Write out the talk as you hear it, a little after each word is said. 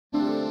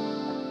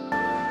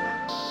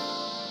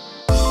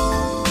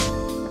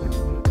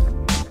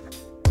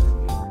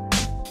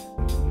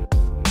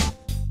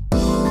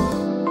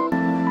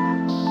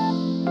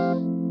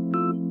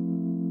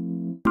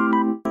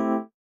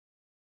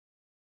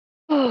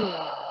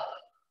All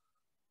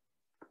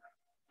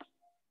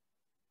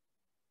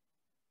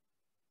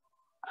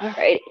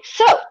right,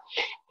 so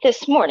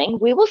this morning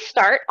we will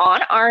start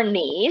on our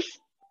knees,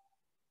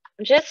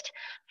 just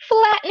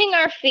flattening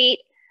our feet,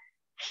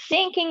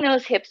 sinking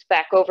those hips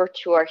back over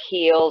to our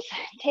heels.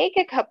 Take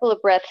a couple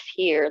of breaths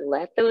here.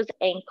 Let those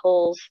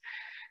ankles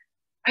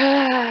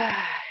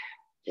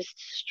just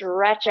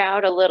stretch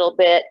out a little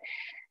bit.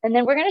 And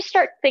then we're going to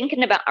start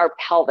thinking about our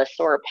pelvis.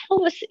 So our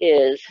pelvis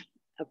is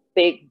a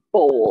big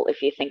bowl,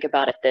 if you think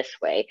about it this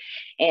way.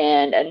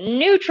 And a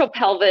neutral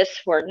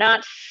pelvis, we're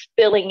not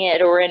spilling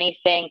it or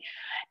anything.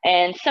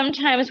 And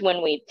sometimes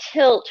when we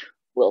tilt,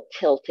 we'll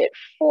tilt it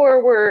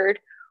forward,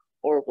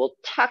 or we'll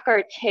tuck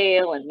our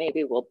tail and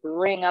maybe we'll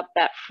bring up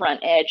that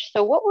front edge.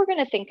 So what we're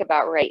going to think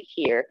about right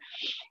here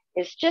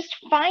is just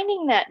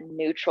finding that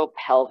neutral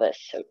pelvis.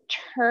 So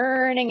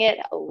turning it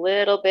a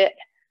little bit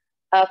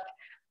up,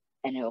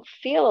 and you'll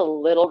feel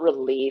a little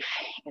relief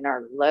in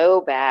our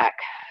low back.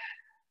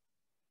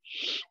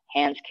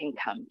 Hands can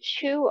come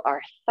to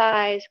our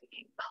thighs.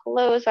 We can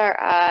close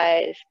our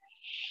eyes.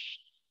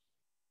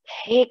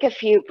 Take a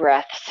few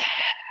breaths.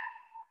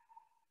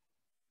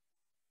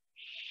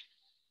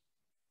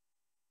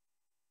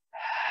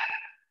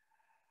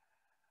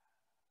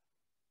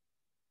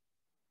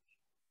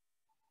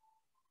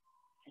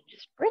 And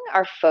just bring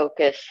our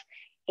focus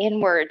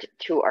inward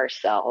to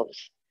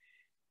ourselves.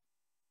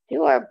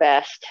 Do our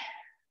best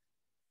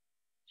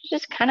to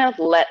just kind of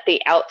let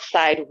the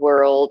outside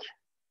world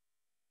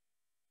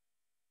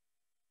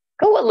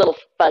go a little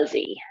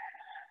fuzzy.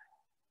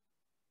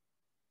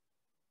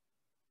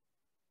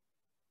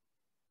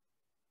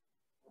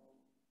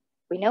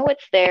 We know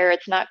it's there,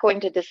 it's not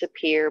going to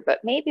disappear, but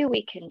maybe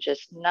we can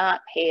just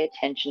not pay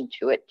attention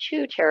to it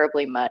too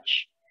terribly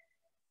much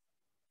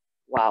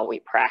while we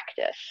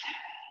practice.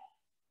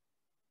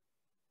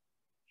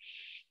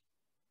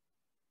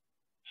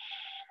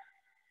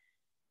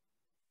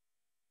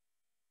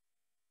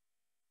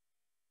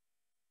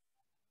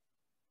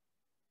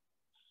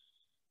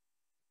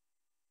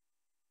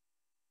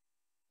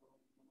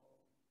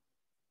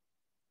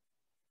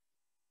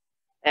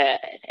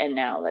 And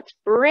now let's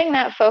bring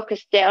that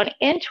focus down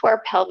into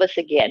our pelvis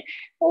again.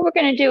 What we're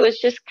going to do is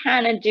just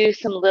kind of do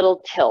some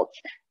little tilts.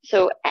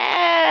 So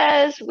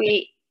as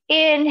we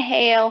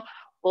inhale,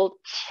 we'll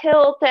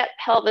tilt that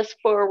pelvis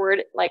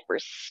forward like we're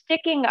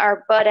sticking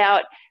our butt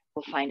out.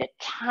 We'll find a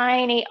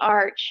tiny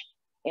arch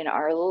in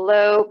our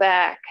low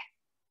back.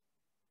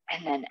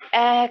 And then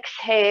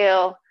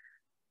exhale,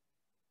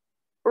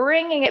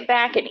 bringing it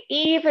back and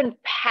even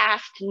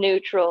past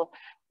neutral,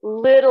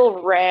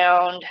 little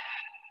round.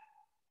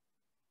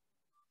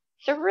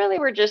 So really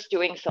we're just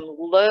doing some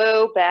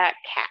low back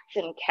cats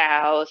and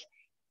cows.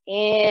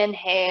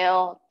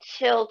 Inhale,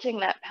 tilting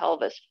that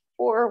pelvis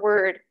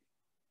forward.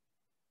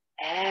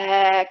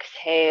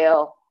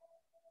 Exhale,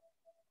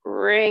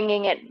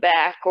 bringing it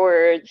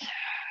backwards.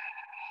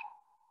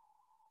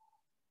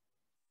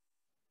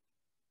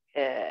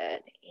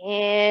 Good.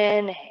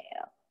 Inhale,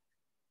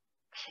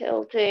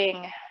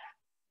 tilting,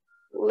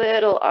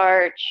 little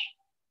arch.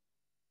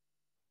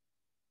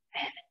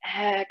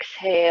 And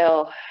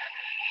exhale.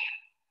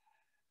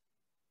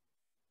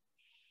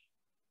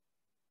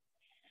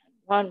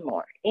 One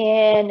more.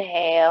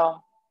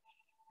 Inhale.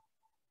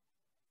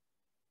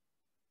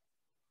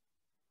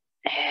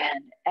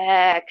 And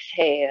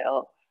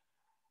exhale.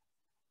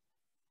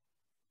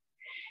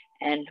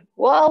 And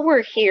while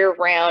we're here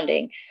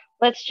rounding,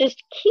 let's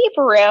just keep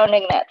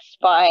rounding that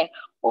spine.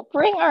 We'll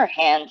bring our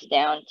hands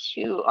down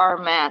to our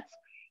mats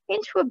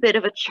into a bit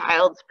of a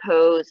child's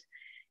pose.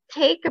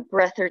 Take a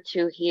breath or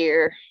two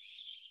here.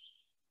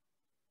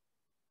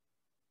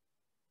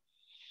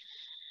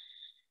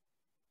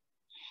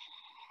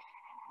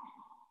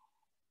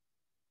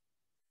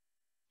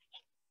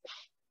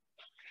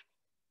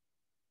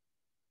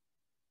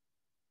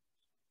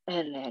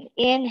 And then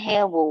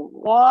inhale, we'll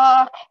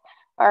walk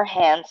our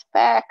hands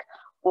back.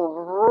 We'll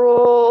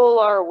roll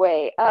our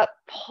way up,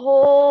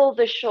 pull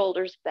the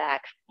shoulders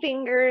back.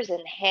 Fingers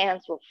and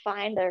hands will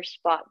find their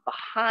spot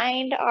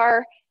behind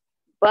our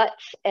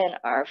butts and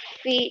our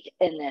feet,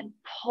 and then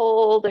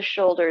pull the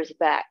shoulders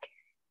back,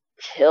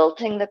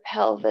 tilting the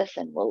pelvis,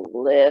 and we'll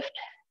lift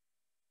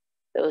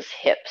those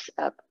hips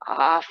up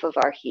off of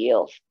our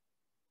heels.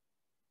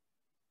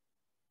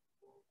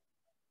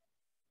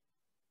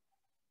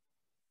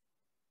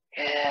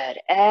 Good.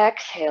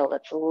 Exhale.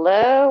 Let's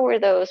lower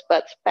those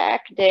butts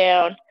back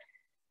down.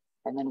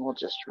 And then we'll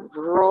just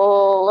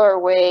roll our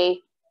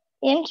way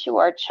into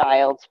our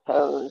child's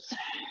pose.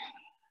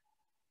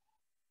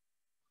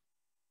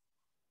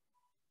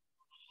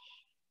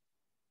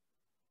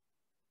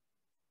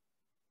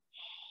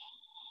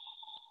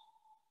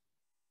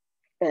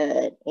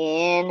 Good.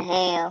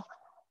 Inhale.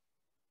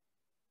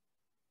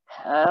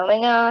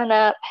 Coming on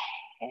up.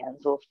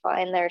 Hands will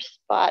find their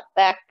spot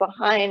back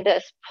behind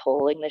us,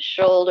 pulling the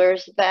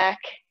shoulders back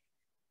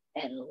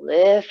and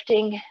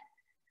lifting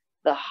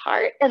the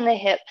heart and the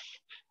hips.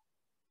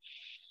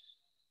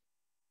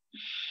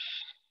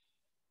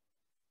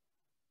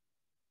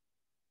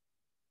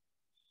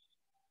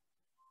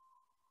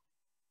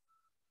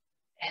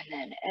 And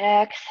then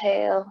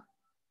exhale,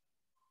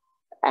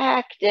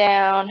 back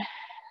down,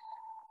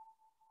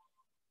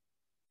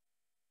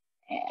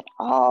 and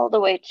all the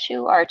way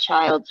to our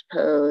child's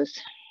pose.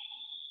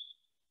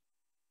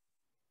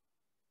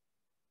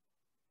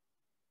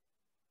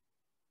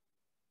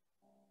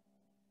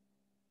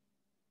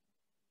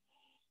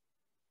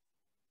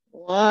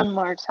 One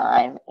more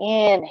time.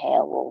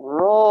 Inhale, we'll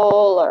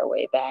roll our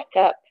way back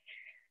up.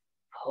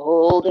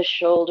 Pull the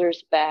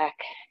shoulders back.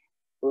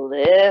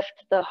 Lift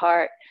the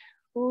heart.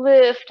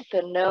 Lift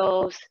the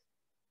nose.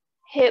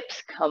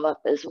 Hips come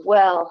up as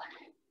well.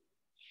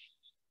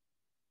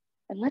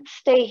 And let's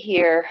stay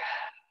here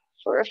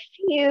for a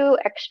few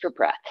extra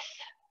breaths.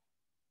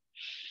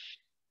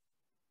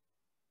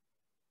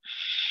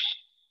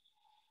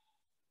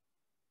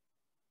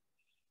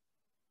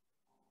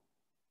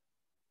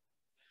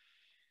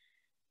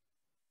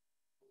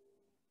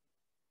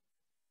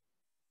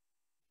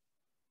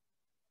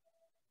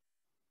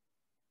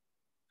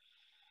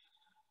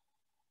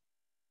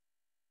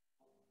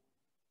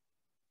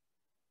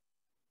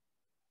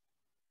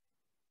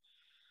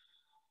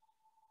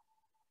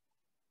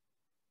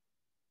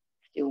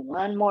 Do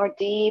one more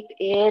deep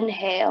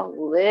inhale.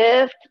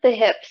 Lift the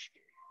hips.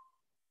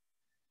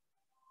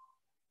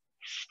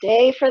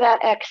 Stay for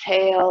that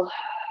exhale.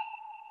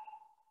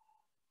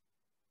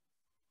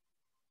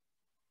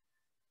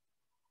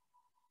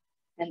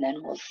 And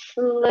then we'll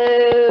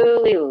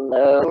slowly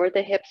lower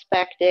the hips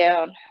back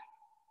down.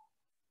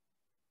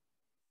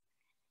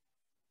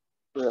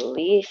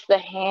 Release the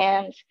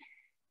hands.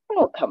 And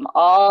we'll come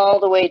all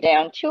the way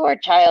down to our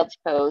child's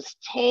pose.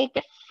 Take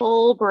a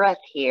full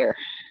breath here.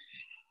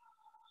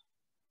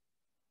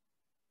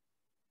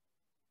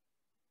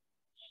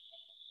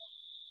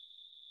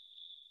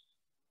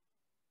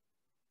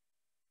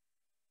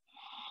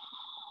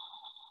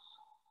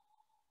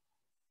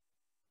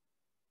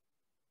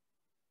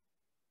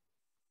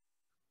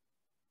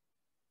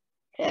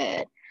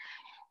 Good.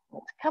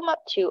 Let's come up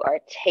to our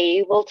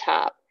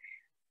tabletop.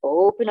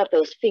 Open up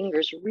those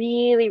fingers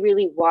really,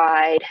 really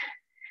wide.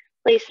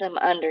 Place them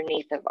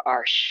underneath of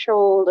our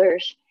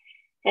shoulders.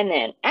 And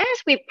then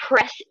as we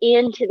press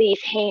into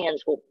these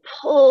hands, we'll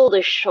pull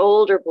the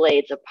shoulder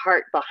blades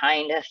apart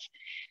behind us.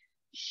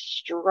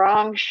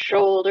 Strong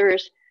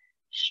shoulders,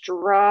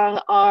 strong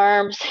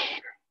arms.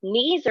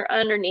 Knees are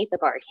underneath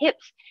of our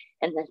hips.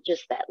 And then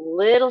just that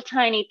little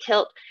tiny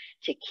tilt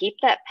to keep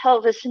that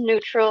pelvis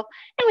neutral.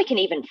 And we can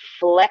even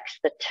flex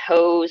the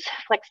toes,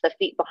 flex the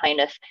feet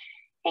behind us,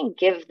 and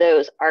give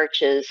those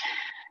arches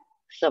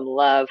some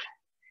love.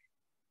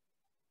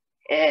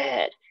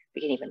 Good.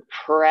 We can even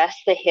press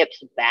the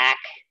hips back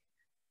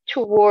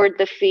toward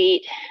the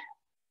feet.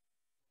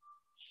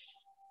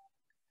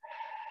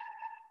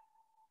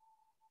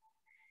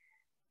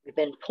 We've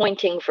been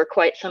pointing for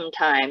quite some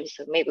time,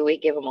 so maybe we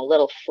give them a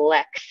little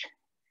flex.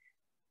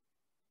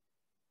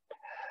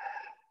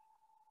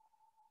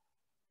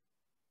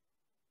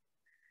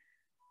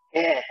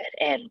 Good.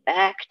 And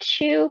back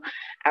to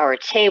our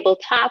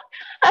tabletop.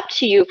 Up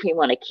to you if you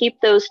want to keep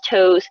those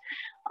toes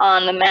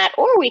on the mat,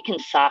 or we can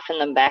soften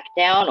them back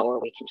down,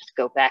 or we can just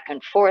go back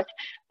and forth.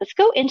 Let's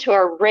go into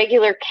our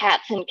regular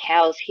cats and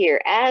cows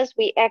here. As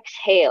we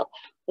exhale,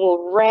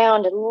 we'll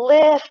round and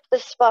lift the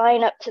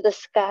spine up to the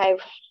sky.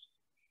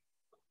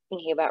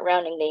 Thinking about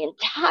rounding the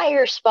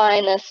entire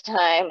spine this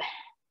time.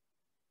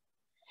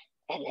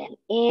 And then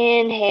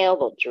inhale,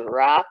 we'll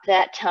drop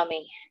that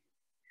tummy.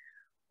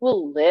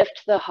 We'll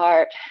lift the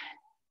heart,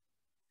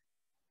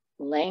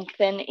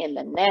 lengthen in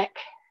the neck.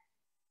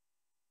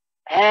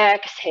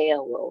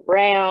 Exhale, we'll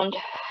round.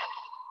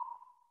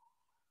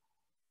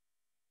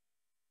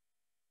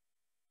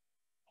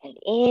 And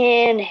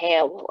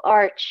inhale, we'll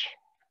arch.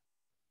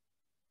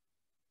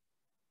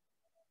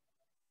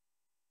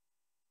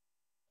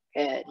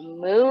 Good.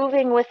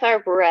 Moving with our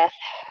breath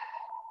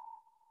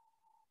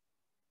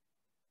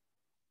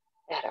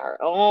at our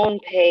own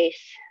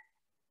pace.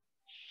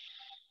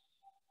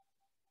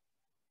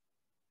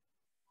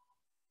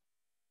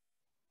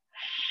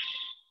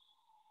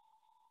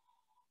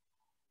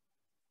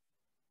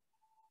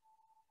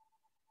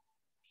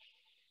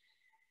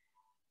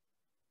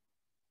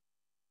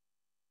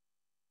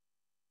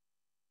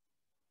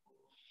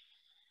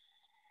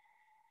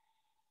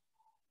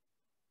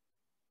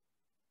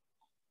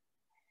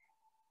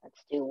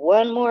 Let's do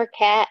one more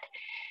cat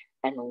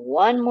and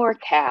one more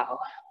cow.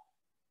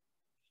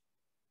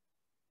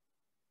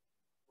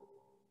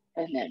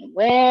 And then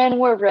when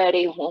we're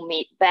ready, we'll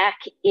meet back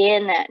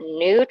in that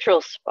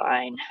neutral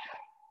spine.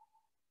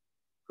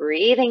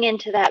 Breathing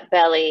into that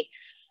belly.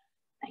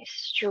 Nice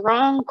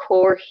strong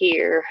core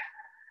here.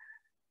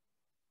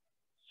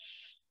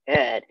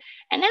 Good.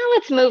 And now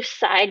let's move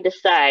side to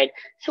side.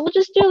 So we'll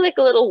just do like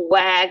a little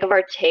wag of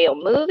our tail,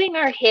 moving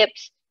our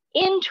hips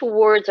in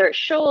towards our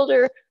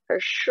shoulder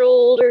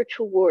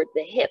toward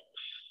the hip.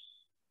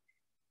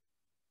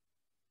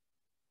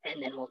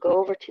 And then we'll go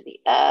over to the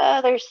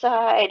other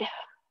side.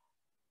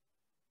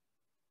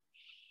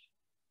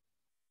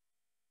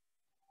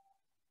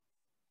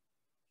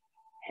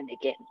 And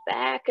again,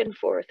 back and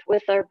forth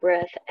with our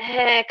breath,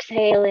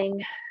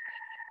 exhaling.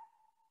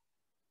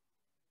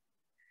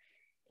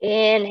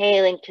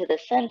 Inhaling to the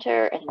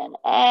center and then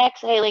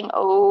exhaling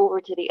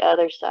over to the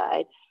other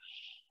side.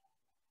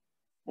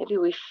 Maybe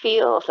we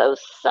feel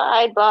those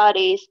side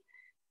bodies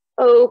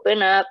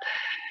open up,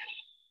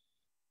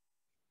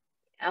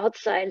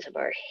 outsides of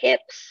our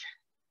hips,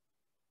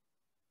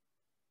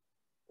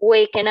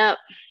 waking up.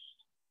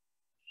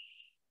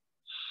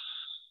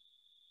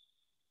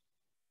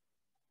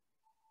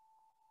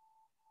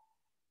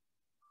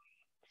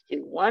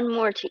 Let's do one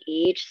more to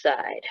each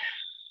side.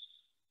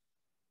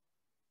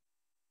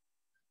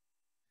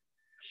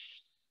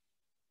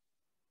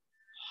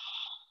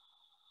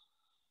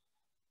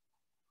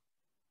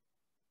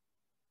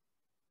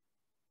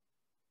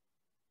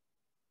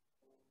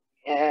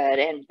 Good,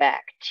 and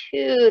back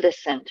to the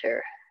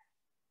center.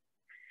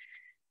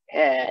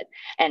 Good.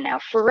 And now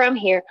from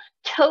here,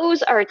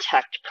 toes are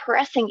tucked,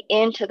 pressing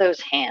into those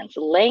hands,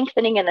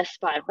 lengthening in the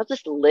spine. We'll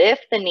just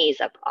lift the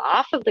knees up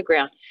off of the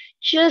ground,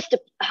 just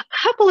a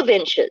couple of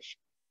inches.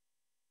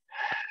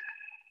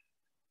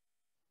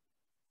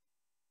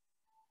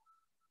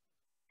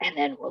 And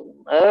then we'll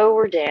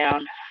lower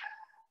down.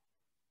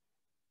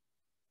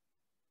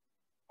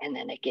 And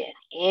then again,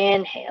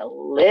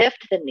 inhale,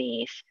 lift the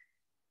knees.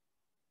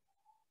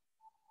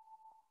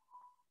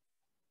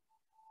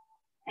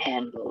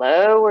 And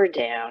lower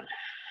down.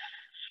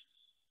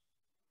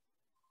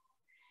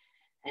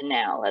 And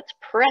now let's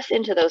press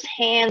into those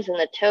hands and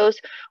the toes.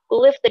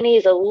 We'll lift the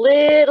knees a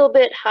little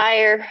bit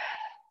higher.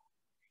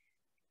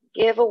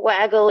 Give a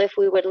waggle if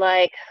we would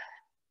like.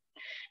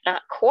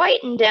 Not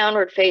quite in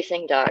downward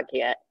facing dog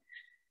yet.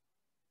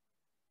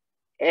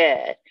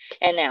 Good.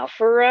 And now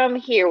from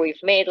here,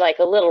 we've made like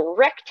a little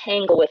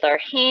rectangle with our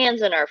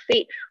hands and our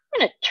feet. We're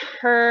going to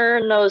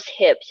turn those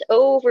hips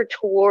over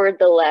toward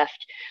the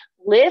left,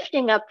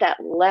 lifting up that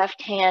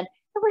left hand.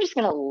 And we're just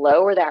going to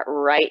lower that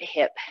right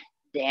hip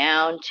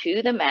down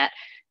to the mat.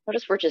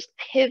 Notice we're just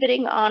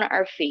pivoting on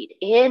our feet.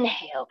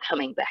 Inhale,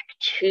 coming back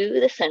to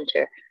the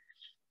center.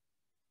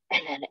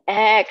 And then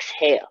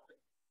exhale,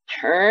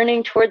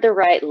 turning toward the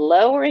right,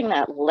 lowering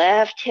that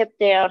left hip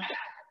down.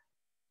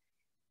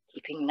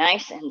 Keeping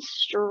nice and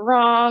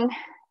strong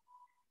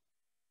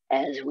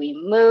as we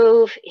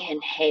move,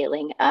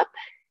 inhaling up,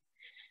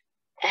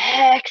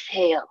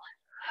 exhale,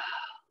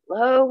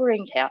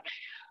 lowering down.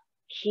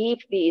 Keep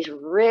these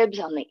ribs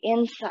on the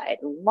inside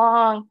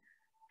long,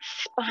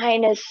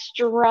 spine is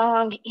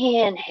strong.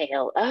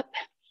 Inhale up,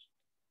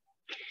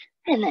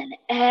 and then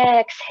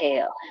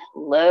exhale,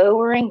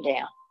 lowering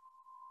down.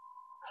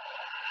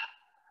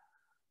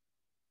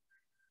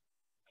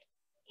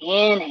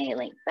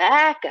 Inhaling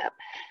back up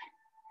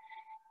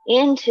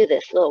into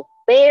this little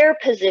bear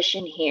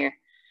position here.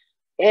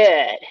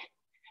 Good.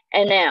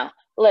 And now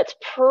let's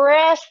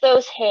press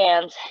those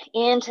hands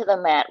into the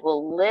mat.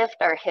 We'll lift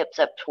our hips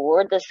up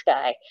toward the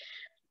sky,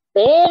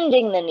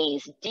 bending the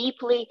knees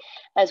deeply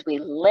as we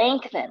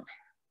lengthen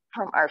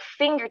from our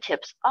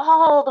fingertips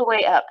all the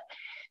way up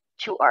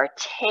to our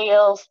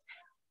tails,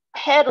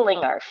 pedaling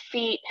our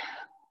feet,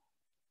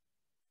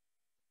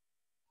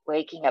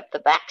 waking up the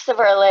backs of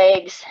our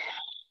legs,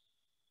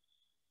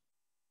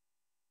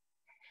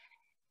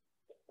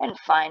 and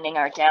finding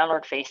our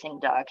downward facing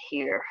dog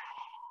here.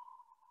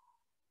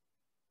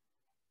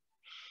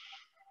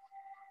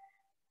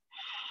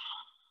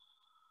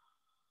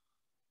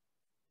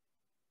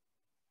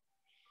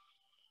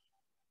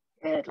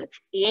 Good, let's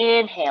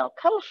inhale,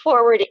 come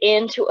forward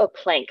into a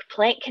plank.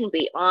 Plank can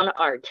be on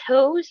our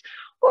toes,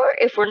 or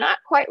if we're not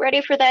quite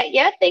ready for that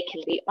yet, they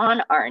can be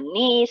on our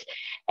knees.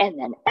 And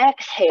then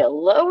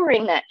exhale,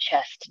 lowering that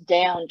chest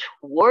down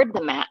toward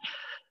the mat.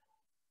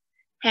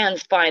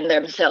 Hands find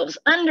themselves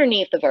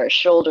underneath of our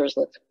shoulders.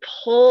 Let's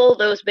pull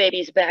those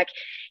babies back.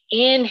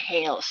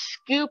 Inhale,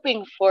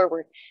 scooping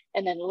forward,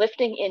 and then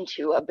lifting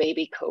into a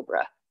baby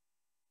cobra.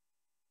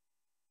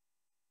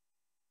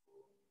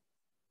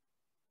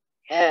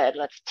 Good,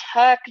 let's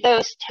tuck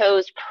those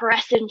toes,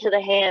 press into the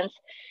hands,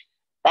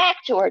 back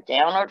to our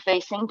downward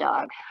facing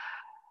dog.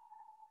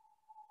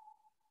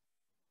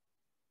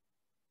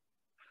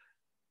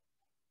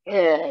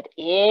 Good,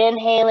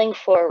 inhaling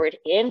forward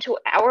into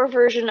our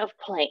version of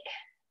plank.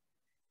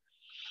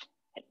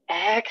 And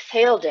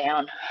exhale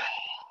down.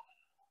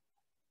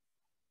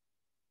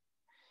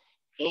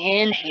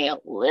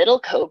 Inhale, little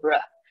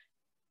cobra.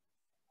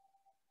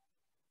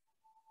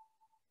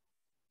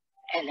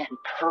 And then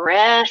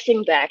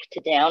pressing back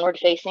to downward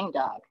facing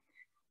dog.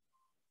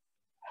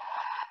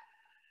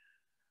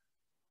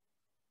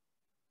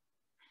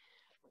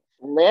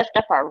 Lift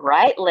up our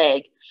right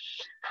leg,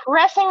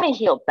 pressing the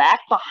heel back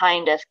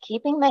behind us,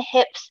 keeping the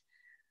hips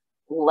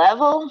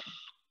level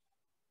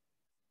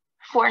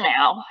for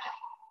now.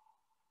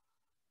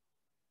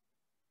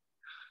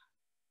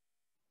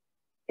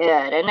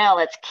 Good, and now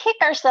let's kick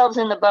ourselves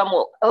in the bum.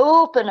 We'll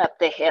open up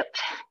the hip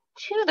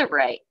to the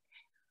right.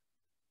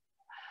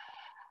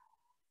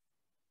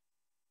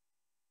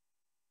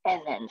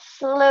 And then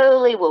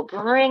slowly we'll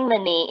bring the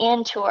knee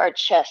into our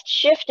chest,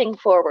 shifting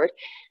forward,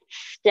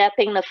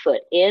 stepping the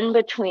foot in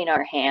between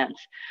our hands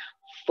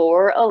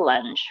for a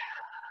lunge.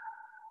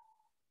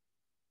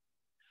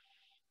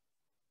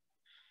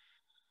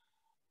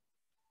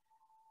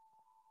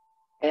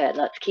 Good,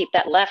 let's keep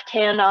that left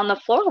hand on the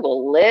floor.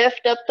 We'll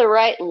lift up the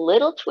right,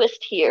 little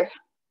twist here.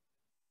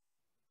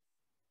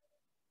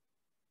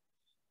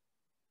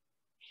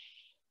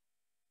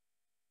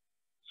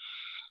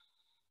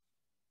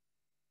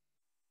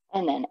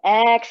 And then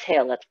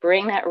exhale, let's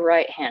bring that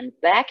right hand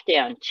back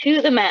down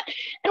to the mat,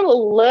 and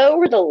we'll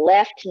lower the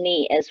left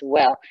knee as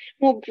well.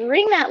 We'll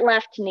bring that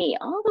left knee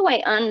all the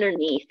way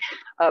underneath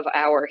of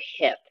our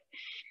hip.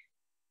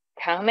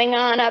 Coming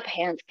on up,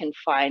 hands can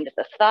find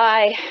the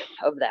thigh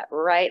of that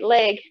right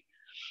leg.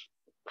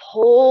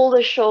 Pull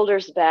the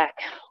shoulders back,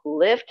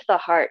 lift the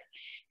heart.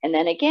 And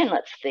then again,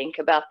 let's think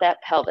about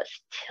that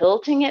pelvis,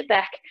 tilting it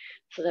back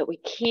so that we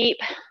keep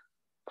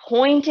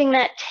pointing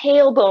that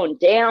tailbone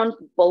down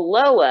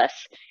below us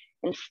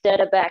instead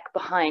of back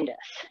behind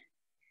us,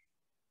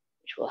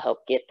 which will help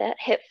get that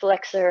hip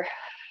flexor.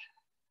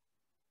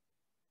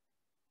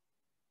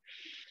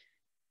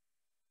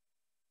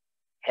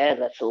 And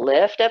let's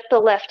lift up the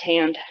left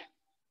hand,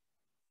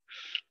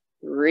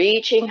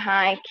 reaching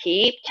high,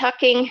 keep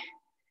tucking,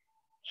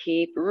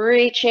 keep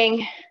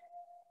reaching.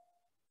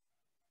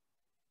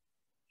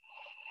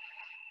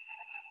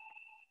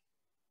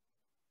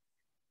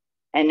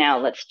 And now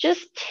let's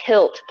just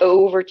tilt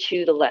over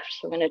to the left.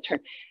 So I'm going to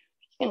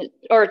turn,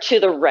 or to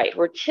the right.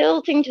 We're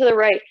tilting to the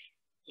right,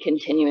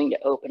 continuing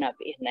to open up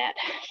in that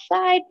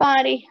side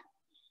body,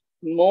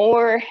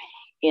 more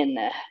in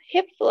the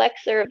hip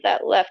flexor of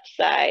that left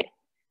side.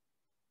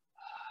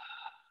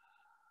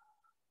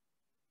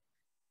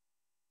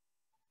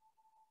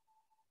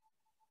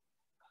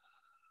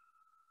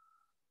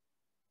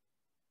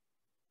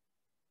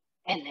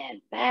 And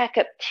then back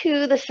up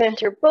to the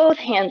center. Both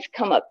hands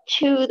come up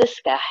to the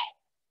sky.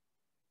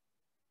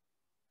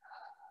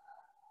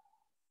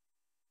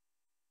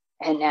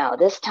 And now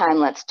this time,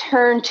 let's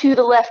turn to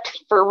the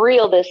left for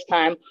real this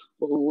time.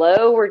 We'll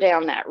lower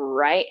down that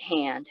right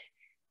hand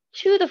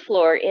to the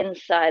floor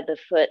inside the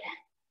foot,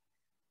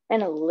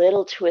 and a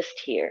little twist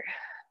here.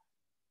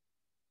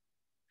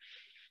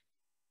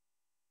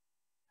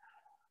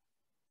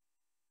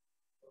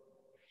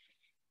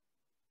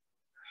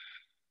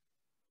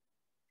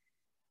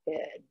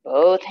 Good.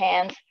 Both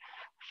hands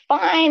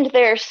find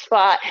their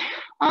spot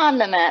on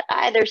the mat,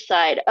 either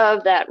side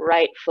of that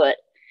right foot.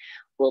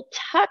 We'll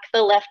tuck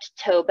the left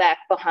toe back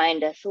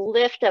behind us,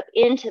 lift up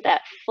into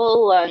that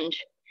full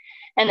lunge,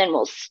 and then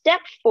we'll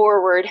step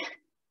forward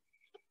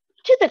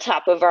to the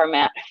top of our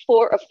mat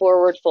for a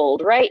forward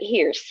fold. Right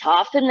here,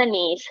 soften the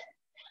knees,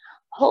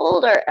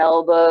 hold our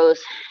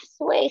elbows,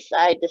 sway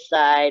side to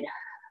side.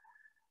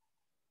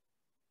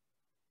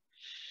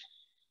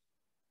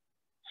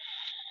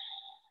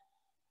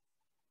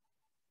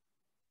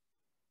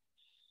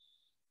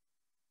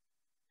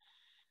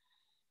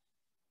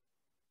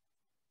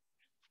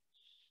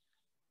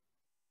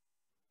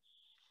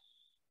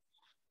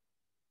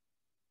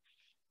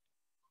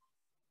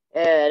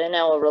 Good, and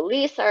now we'll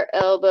release our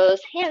elbows.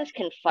 Hands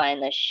can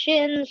find the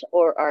shins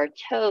or our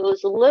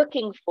toes,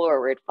 looking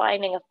forward,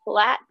 finding a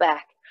flat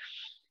back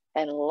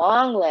and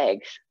long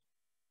legs.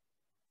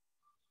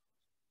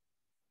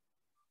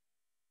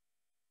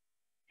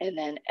 And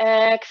then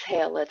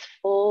exhale, let's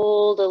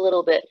fold a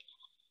little bit,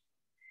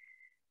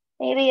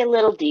 maybe a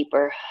little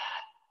deeper.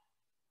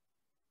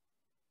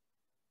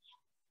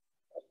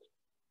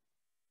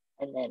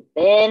 And then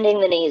bending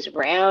the knees,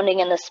 rounding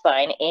in the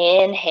spine,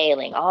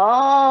 inhaling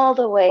all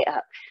the way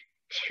up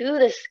to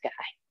the sky.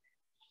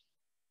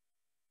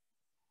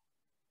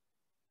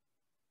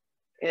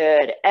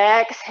 Good.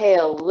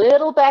 Exhale,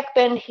 little back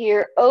bend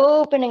here,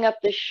 opening up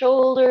the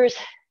shoulders,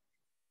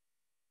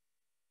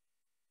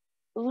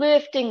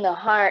 lifting the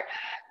heart.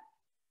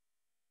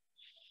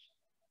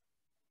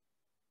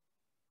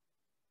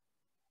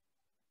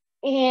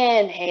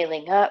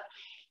 Inhaling up.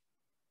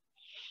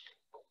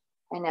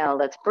 And now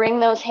let's bring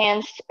those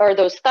hands or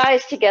those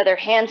thighs together,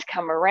 hands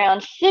come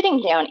around,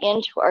 sitting down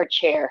into our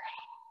chair.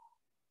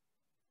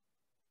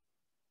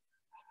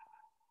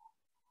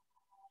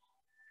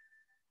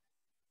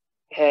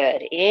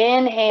 Good,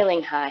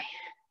 inhaling high.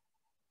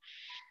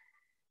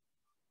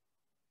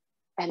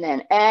 And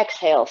then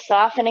exhale,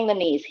 softening the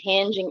knees,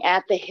 hinging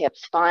at the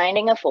hips,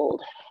 finding a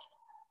fold.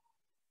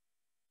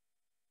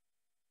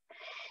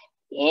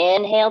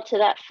 Inhale to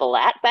that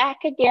flat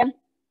back again.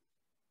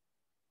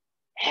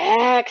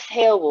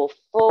 Exhale, we'll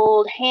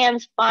fold,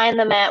 hands find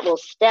the mat. We'll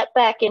step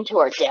back into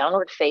our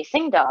downward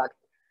facing dog.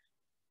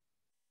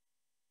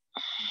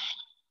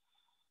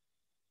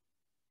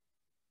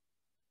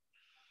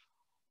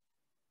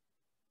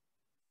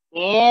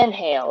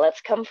 Inhale,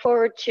 let's come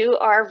forward to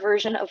our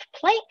version of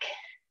plank.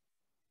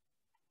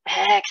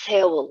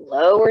 Exhale, we'll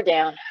lower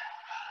down.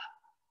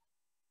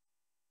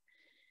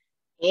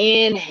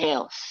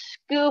 Inhale,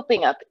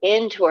 scooping up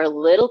into our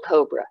little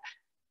cobra,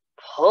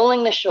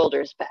 pulling the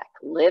shoulders back,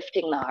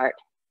 lifting the heart.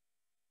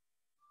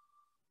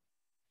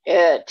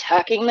 Good,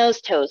 tucking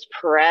those toes,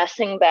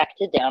 pressing back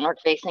to downward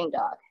facing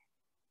dog.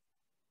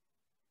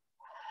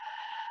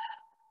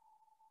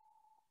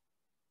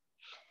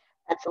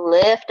 Let's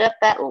lift up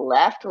that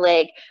left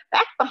leg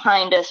back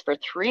behind us for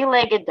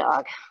three-legged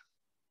dog.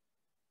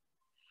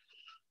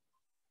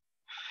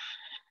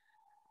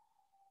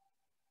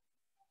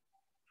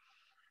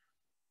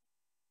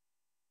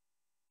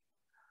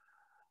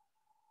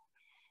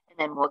 And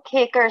then we'll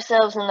kick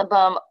ourselves in the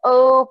bum,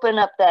 open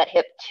up that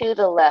hip to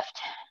the left.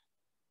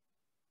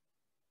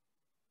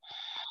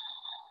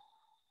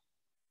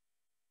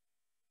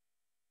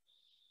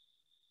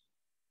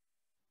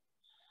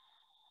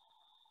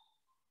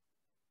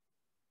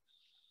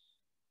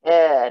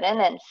 Good, and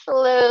then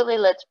slowly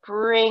let's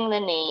bring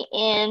the knee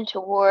in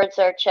towards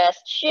our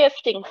chest,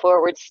 shifting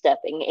forward,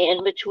 stepping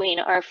in between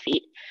our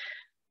feet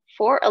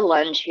for a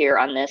lunge here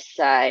on this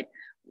side.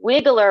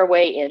 Wiggle our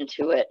way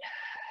into it.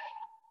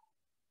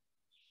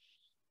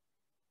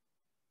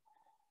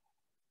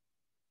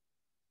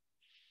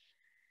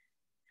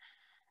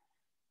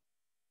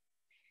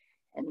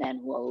 And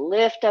then we'll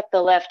lift up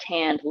the left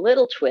hand,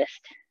 little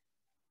twist.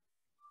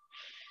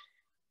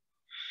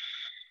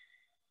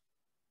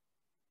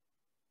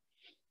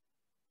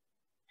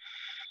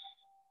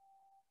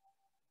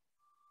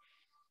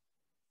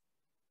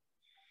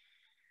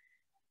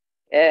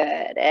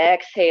 Good,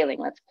 exhaling.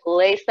 Let's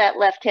place that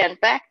left hand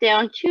back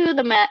down to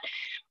the mat.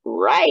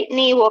 Right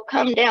knee will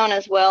come down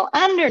as well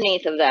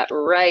underneath of that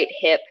right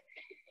hip.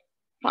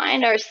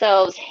 Find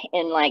ourselves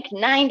in like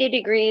 90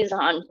 degrees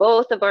on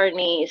both of our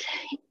knees.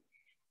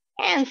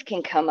 Hands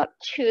can come up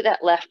to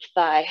that left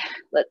thigh.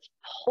 Let's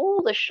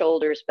pull the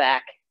shoulders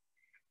back.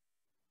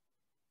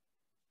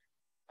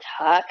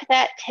 Tuck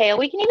that tail.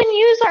 We can even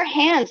use our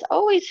hands.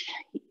 Always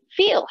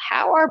feel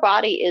how our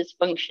body is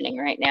functioning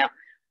right now.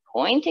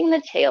 Pointing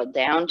the tail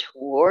down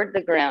toward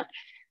the ground.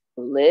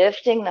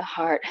 Lifting the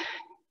heart.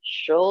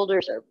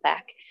 Shoulders are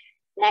back.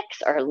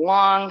 Necks are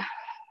long.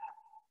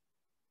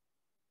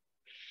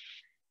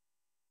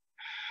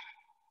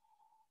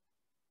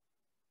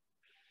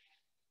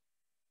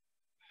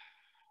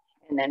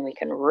 And then we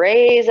can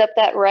raise up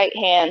that right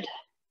hand.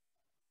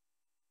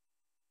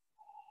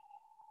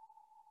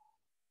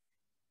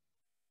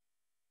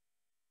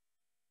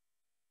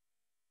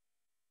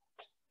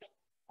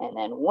 And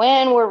then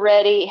when we're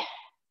ready,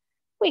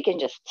 we can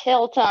just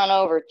tilt on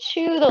over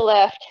to the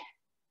left.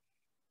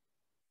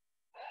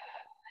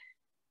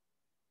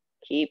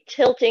 Keep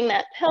tilting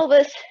that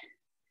pelvis,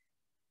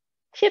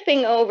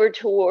 tipping over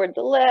toward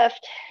the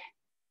left.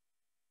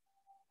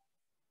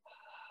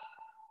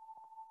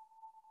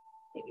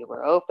 Maybe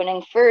we're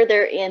opening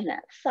further in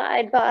that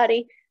side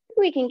body.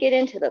 We can get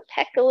into the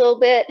pec a little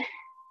bit.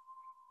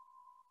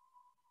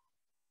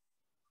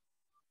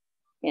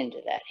 Into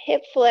that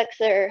hip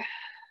flexor.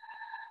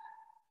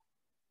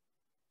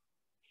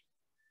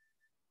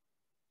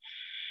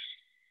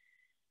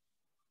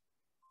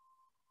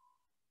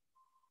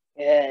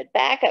 Good.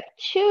 Back up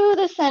to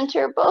the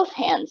center. Both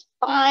hands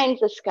find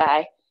the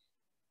sky.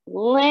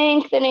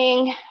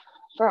 Lengthening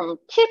from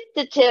tip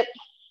to tip.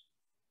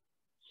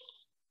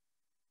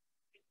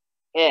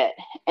 Good.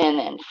 And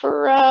then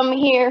from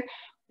here,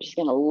 we're just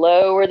going to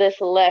lower this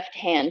left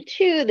hand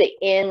to the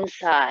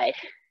inside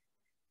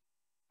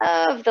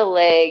of the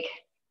leg.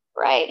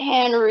 Right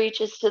hand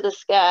reaches to the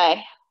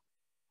sky.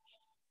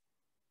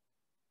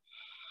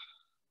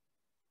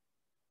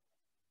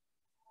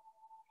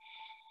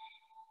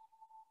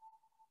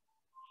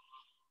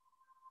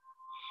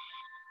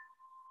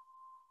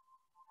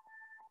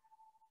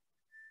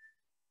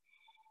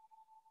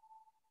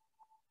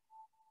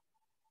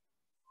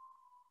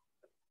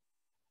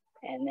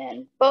 And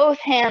then both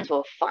hands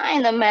will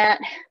find the mat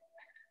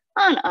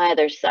on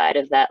either side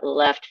of that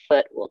left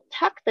foot. We'll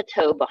tuck the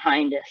toe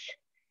behind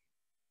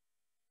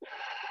us.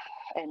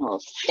 And we'll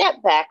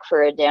step back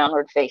for a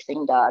downward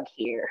facing dog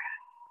here.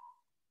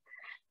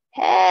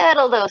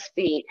 Pedal those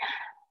feet.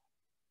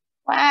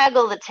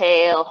 Waggle the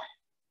tail.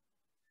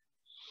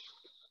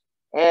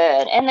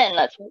 Good. And then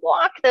let's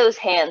walk those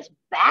hands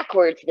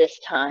backwards this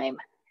time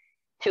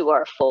to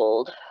our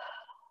fold.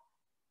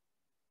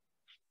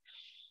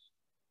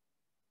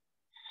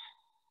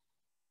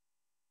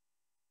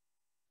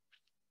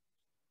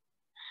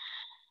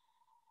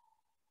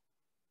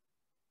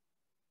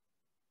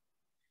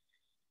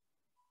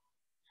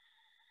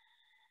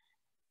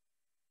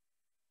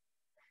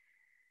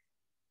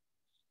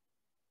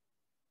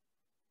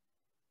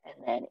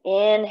 And then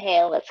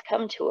inhale, let's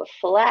come to a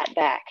flat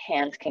back.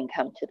 Hands can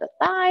come to the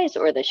thighs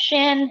or the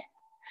shin.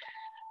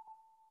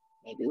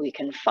 Maybe we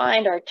can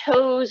find our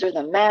toes or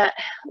the mat,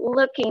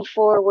 looking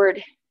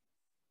forward.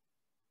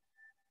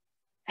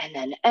 And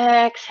then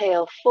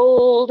exhale,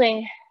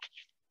 folding.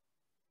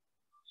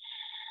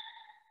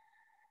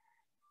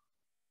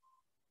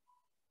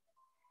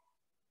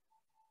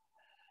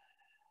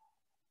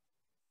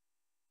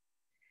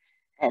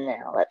 And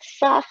now let's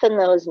soften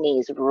those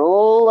knees,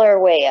 roll our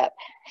way up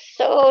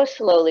so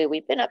slowly.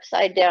 We've been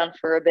upside down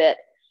for a bit.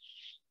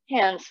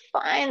 Hands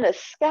find the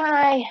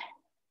sky.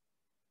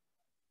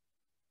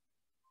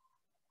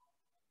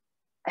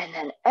 And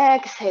then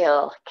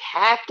exhale,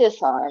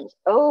 cactus arms,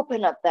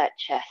 open up that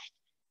chest.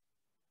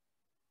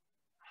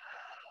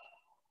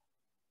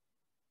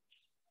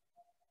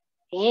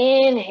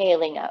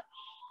 Inhaling up.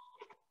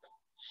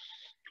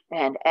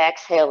 And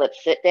exhale,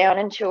 let's sit down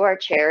into our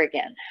chair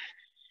again.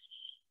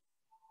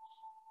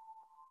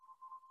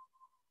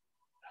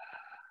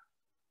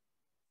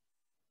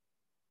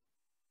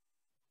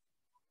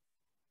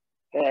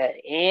 Good.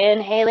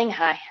 Inhaling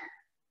high.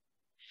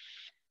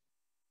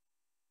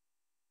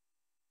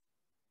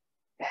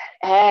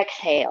 Good.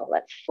 Exhale.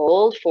 Let's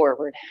fold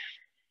forward.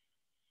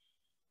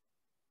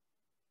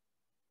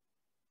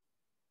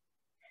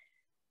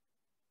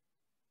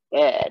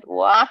 Good.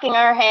 Walking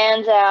our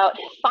hands out.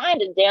 Find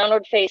a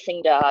downward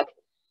facing dog.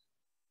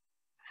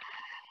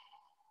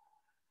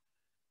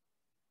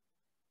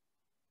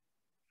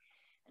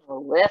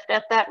 We'll lift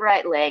up that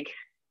right leg.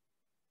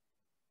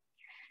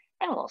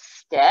 And we'll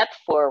step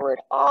forward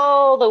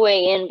all the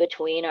way in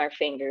between our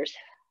fingers.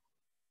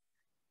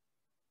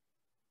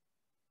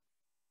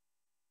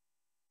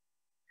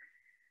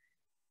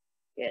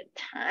 Good.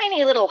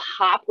 Tiny little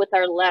hop with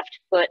our left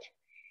foot,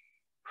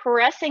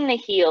 pressing the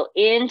heel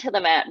into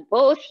the mat.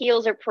 Both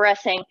heels are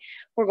pressing.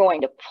 We're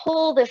going to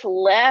pull this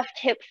left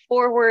hip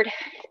forward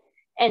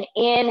and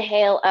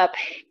inhale up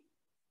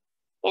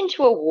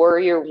into a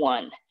warrior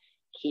one.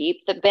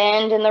 Keep the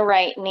bend in the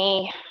right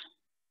knee.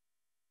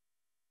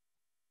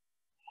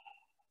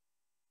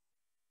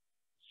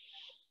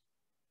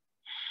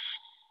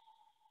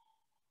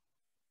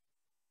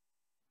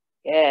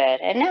 Good.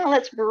 And now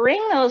let's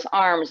bring those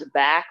arms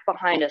back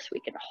behind us.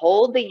 We can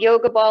hold the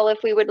yoga ball if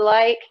we would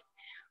like.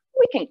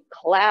 We can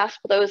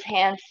clasp those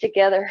hands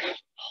together,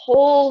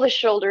 pull the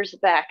shoulders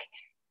back,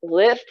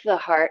 lift the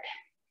heart,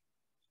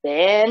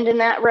 bend in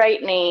that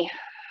right knee.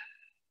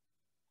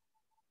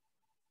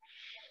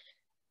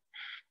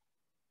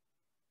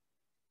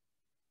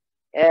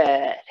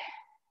 Good.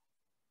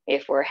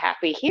 If we're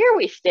happy here,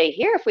 we stay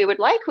here. If we would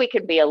like, we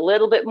could be a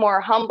little bit more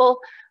humble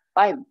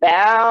by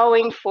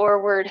bowing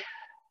forward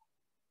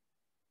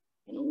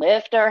and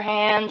lift our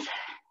hands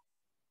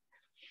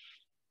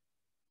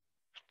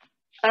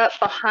up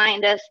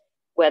behind us,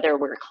 whether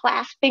we're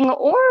clasping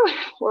or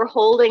we're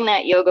holding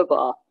that yoga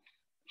ball.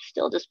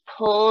 Still just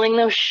pulling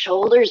those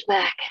shoulders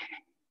back.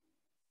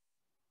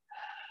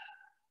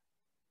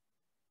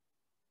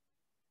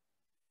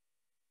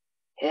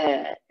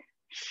 Good.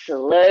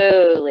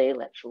 Slowly,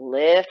 let's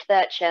lift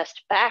that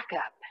chest back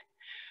up.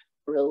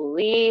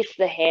 Release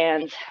the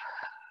hands.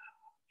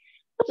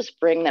 We'll just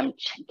bring them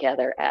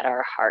together at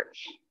our hearts.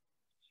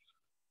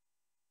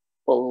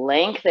 We'll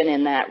lengthen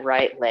in that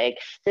right leg,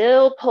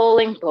 still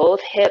pulling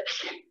both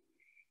hips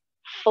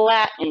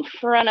flat in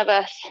front of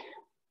us.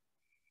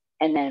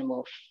 And then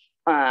we'll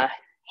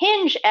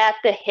hinge at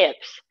the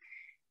hips.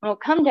 And we'll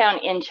come down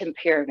into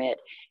pyramid.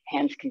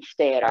 Hands can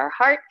stay at our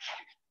hearts.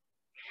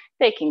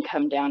 They can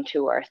come down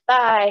to our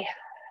thigh.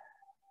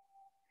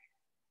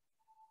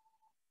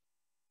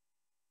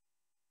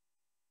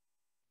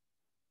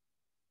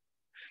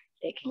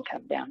 They can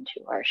come down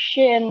to our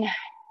shin.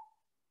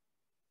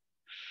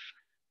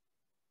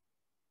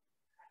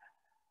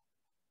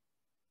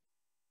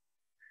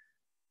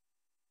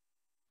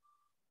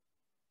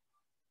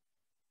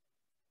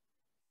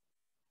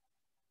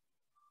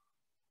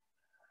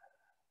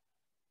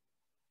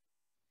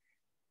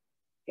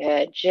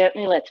 Good.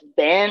 Gently, let's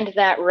bend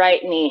that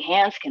right knee.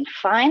 Hands can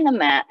find the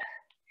mat.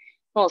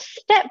 We'll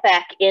step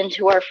back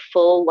into our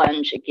full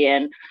lunge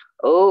again,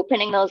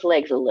 opening those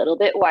legs a little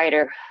bit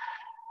wider.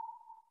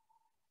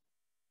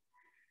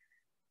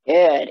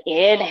 Good.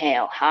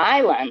 Inhale,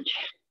 high lunge.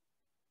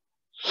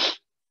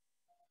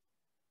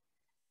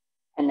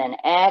 And then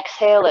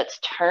exhale, let's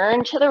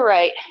turn to the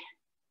right.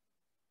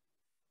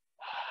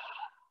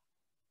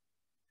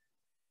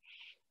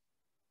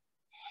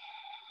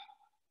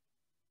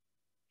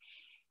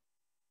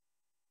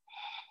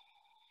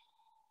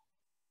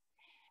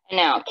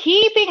 Now,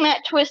 keeping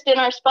that twist in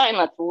our spine,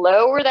 let's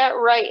lower that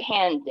right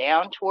hand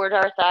down toward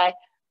our thigh.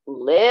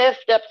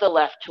 Lift up the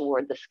left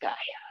toward the sky.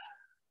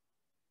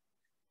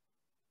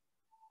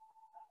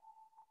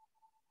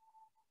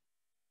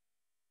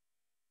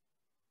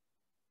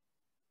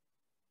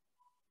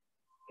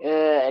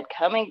 Good.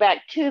 Coming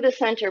back to the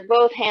center,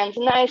 both hands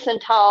nice and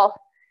tall.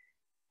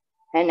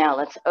 And now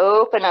let's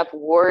open up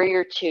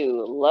warrior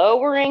two,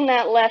 lowering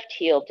that left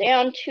heel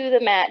down to the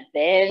mat,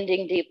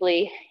 bending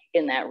deeply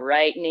in that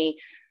right knee.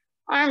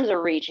 Arms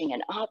are reaching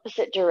in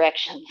opposite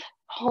directions,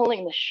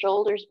 pulling the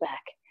shoulders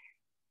back,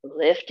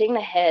 lifting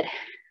the head.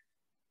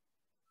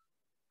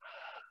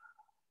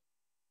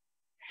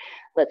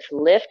 Let's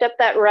lift up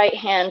that right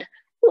hand,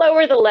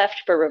 lower the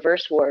left for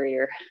reverse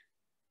warrior.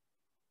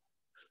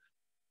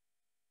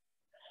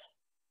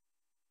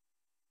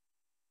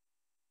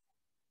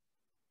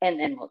 And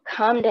then we'll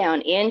come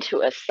down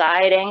into a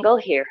side angle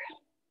here.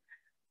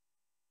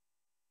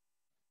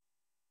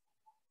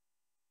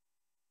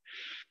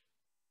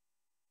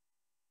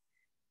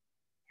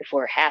 If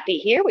we're happy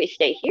here, we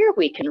stay here.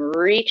 We can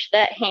reach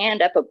that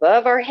hand up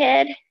above our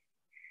head.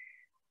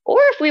 Or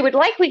if we would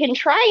like, we can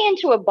try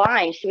into a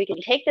bind. So we can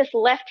take this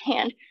left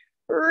hand,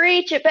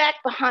 reach it back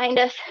behind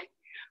us.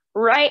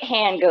 Right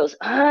hand goes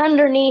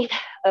underneath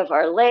of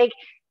our leg.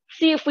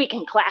 See if we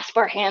can clasp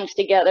our hands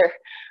together.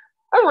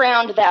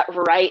 around that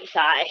right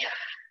thigh.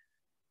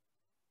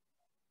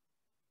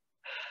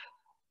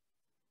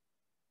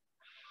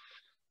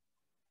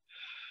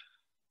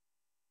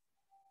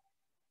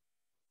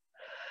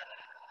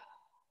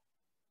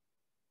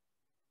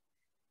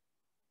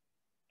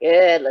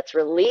 Good, let's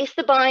release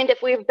the bind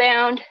if we've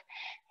bound.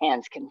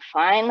 Hands can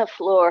find the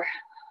floor.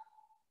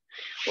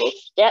 We'll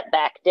step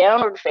back,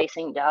 downward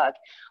facing dog.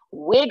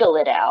 Wiggle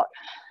it out.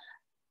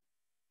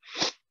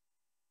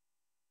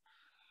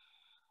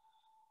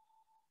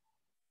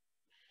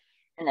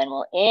 And then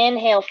we'll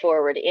inhale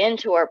forward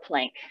into our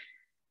plank.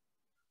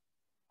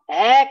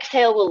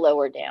 Exhale, we'll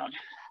lower down.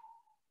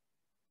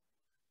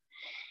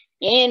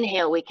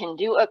 Inhale, we can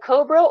do a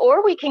cobra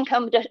or we can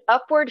come to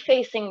upward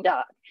facing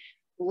dog,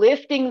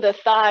 lifting the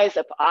thighs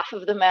up off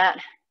of the mat.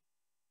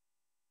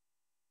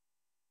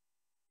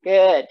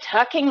 Good,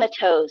 tucking the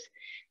toes,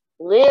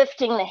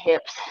 lifting the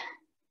hips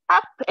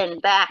up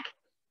and back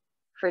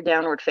for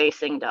downward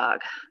facing dog.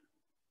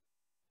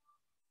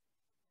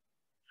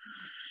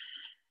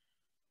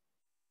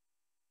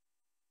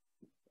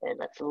 Good,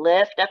 let's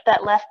lift up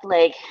that left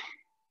leg.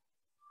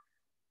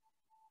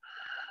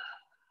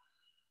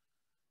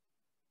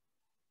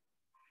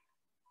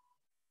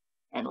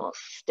 And we'll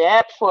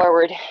step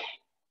forward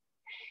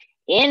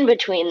in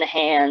between the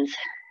hands.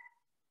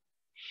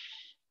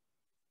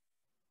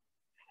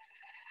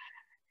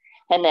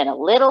 And then a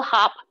little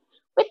hop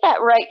with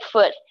that right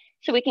foot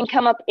so we can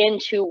come up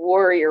into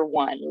warrior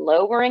one,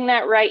 lowering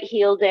that right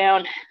heel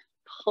down,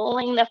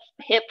 pulling the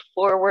hip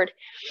forward,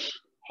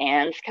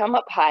 hands come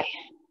up high.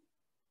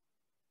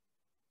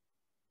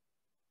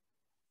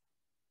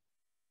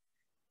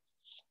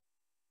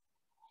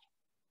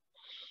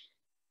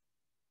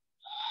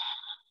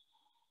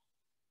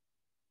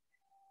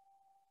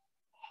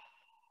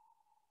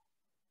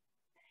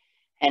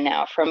 And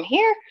now from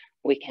here,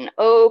 we can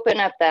open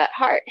up that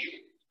heart,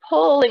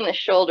 pulling the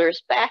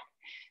shoulders back,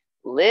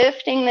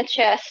 lifting the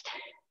chest.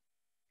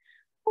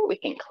 Or we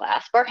can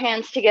clasp our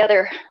hands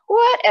together,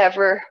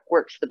 whatever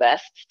works the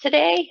best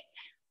today.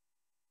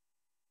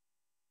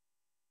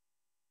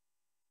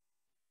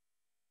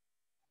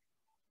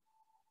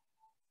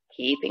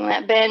 Keeping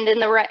that bend in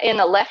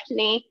the left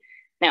knee.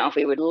 Now, if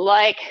we would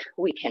like,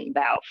 we can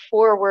bow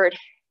forward,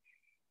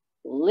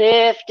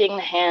 lifting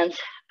the hands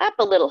up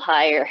a little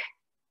higher.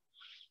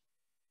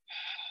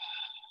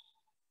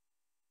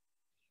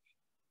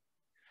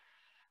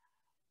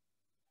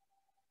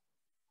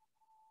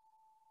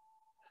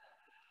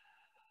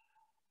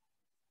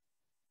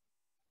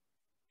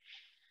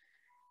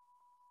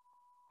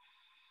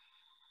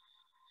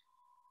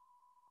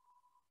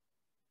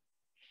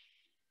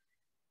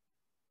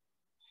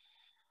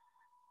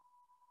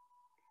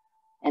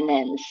 And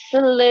then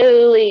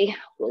slowly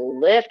we'll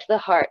lift the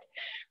heart,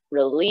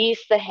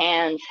 release the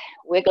hands,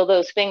 wiggle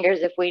those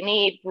fingers if we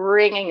need,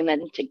 bringing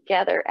them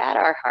together at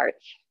our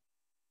hearts.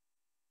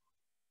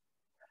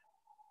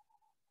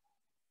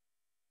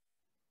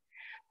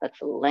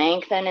 Let's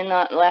lengthen in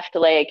that left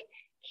leg.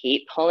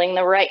 Keep pulling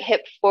the right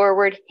hip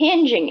forward,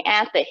 hinging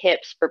at the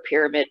hips for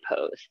pyramid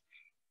pose.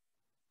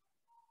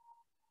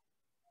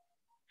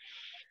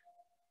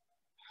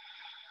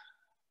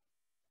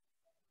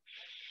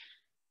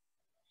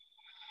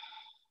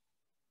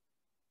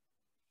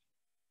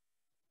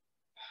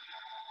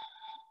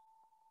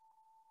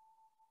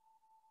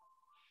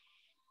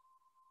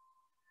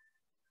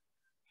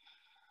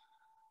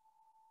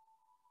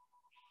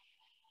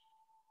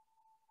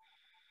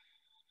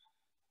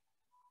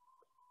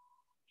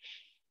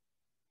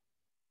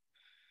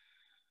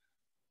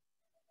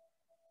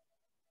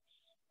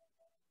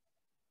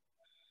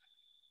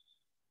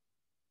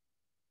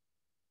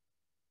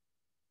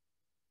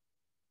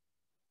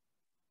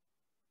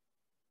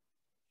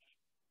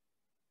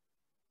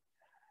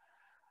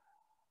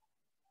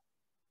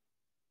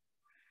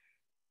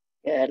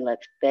 Good,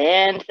 let's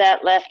bend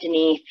that left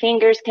knee.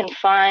 Fingers can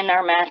find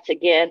our mats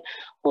again.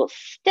 We'll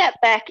step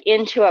back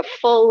into a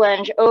full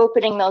lunge,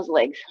 opening those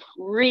legs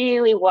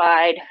really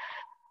wide.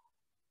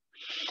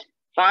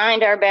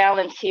 Find our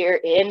balance here.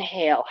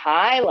 Inhale,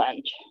 high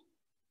lunge.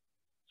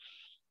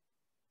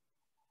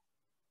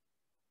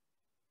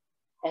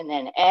 And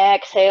then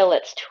exhale,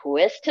 let's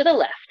twist to the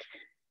left.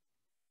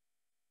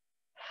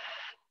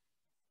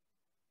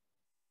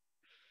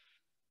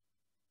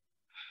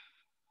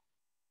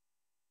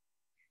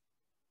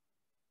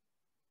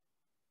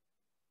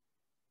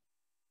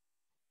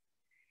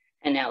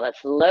 And now let's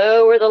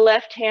lower the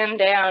left hand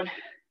down,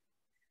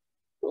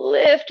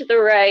 lift the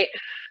right.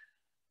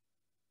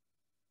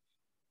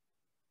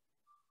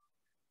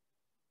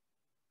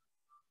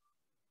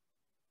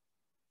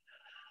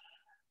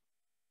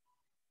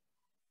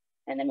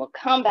 And then we'll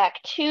come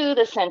back to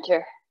the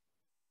center.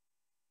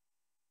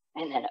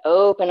 And then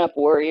open up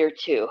warrior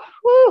two.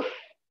 Woo.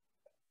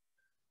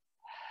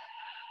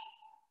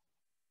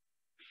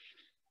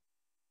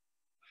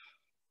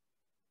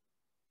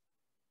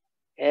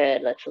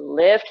 Good, let's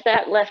lift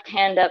that left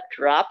hand up,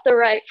 drop the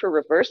right for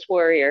reverse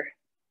warrior.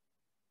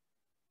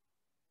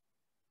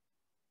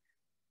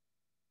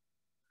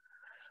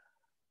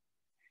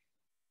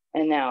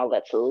 And now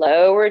let's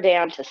lower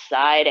down to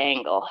side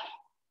angle.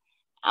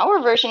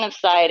 Our version of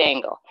side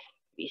angle.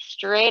 Be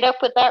straight up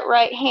with that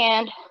right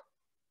hand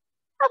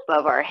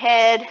above our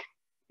head,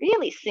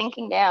 really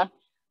sinking down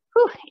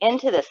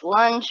into this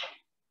lunge.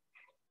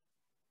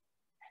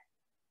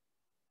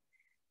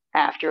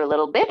 After a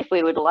little bit, if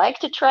we would like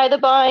to try the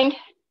bind,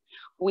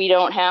 we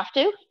don't have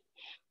to. You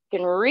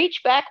can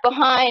reach back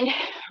behind,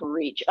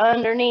 reach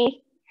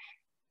underneath.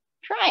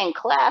 Try and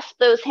clasp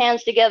those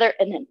hands together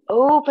and then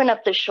open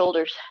up the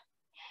shoulders,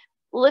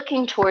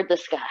 looking toward the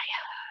sky.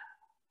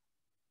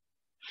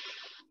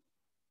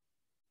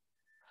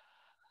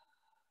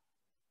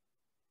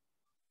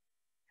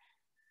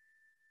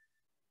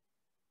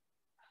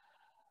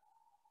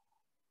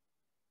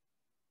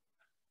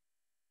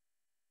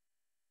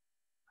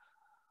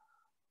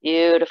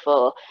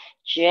 Beautiful.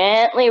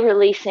 Gently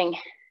releasing.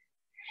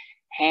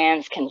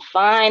 Hands can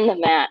find the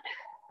mat.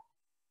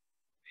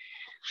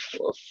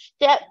 We'll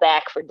step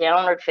back for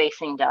downward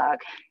facing dog.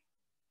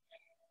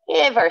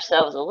 Give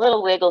ourselves a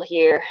little wiggle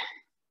here.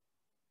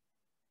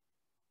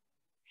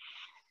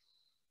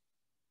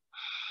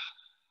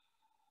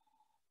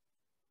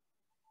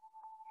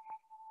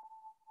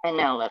 And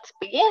now let's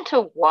begin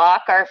to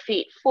walk our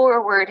feet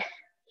forward,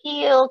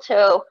 heel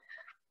toe,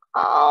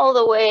 all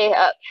the way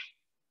up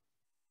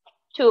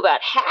to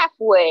about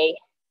halfway.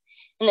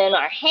 And then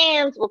our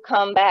hands will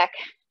come back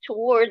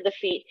toward the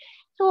feet.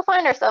 So we'll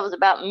find ourselves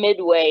about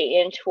midway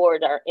in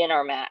toward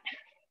our mat.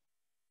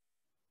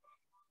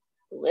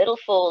 Little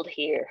fold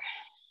here.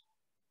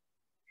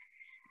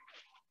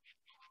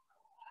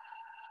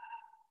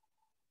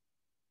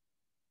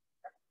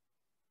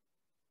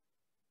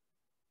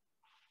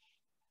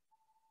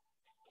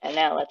 And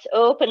now let's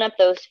open up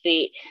those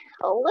feet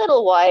a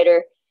little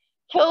wider.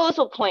 Toes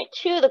will point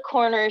to the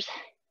corners,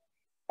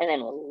 and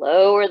then we'll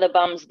lower the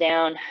bums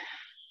down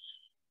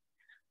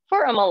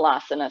for a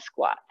malasana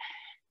squat.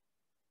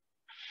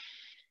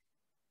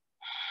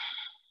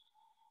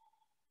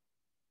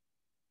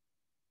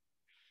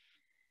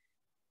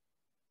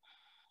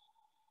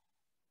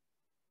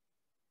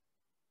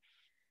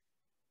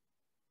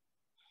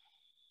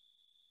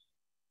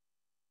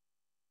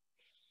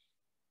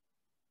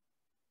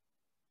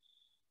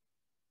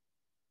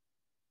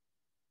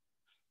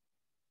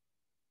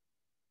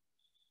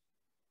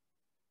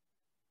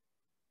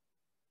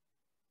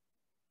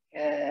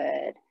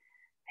 Good.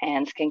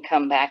 Hands can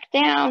come back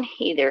down,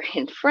 either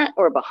in front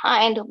or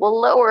behind. We'll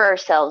lower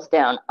ourselves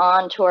down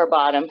onto our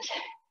bottoms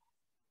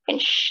and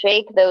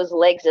shake those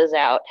legs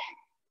out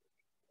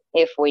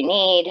if we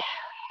need.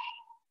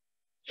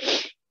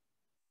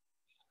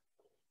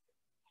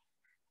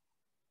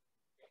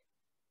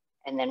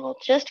 And then we'll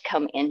just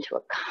come into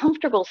a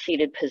comfortable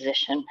seated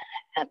position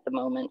at the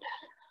moment.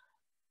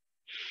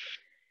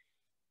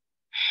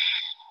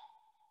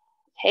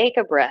 Take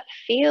a breath.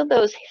 Feel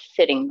those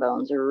sitting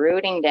bones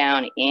rooting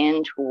down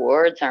in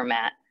towards our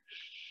mat.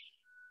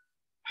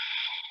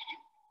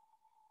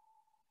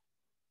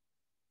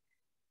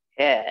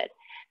 Good.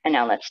 And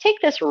now let's take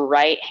this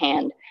right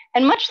hand.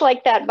 And much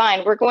like that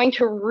bind, we're going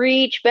to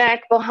reach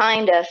back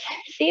behind us.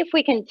 See if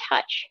we can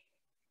touch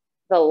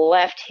the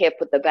left hip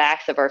with the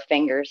backs of our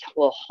fingers.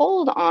 We'll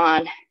hold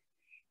on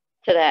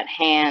to that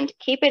hand.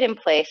 Keep it in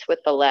place with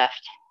the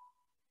left.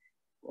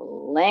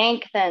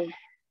 Lengthen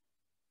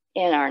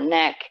in our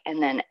neck,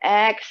 and then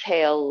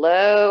exhale,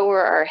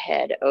 lower our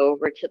head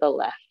over to the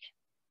left.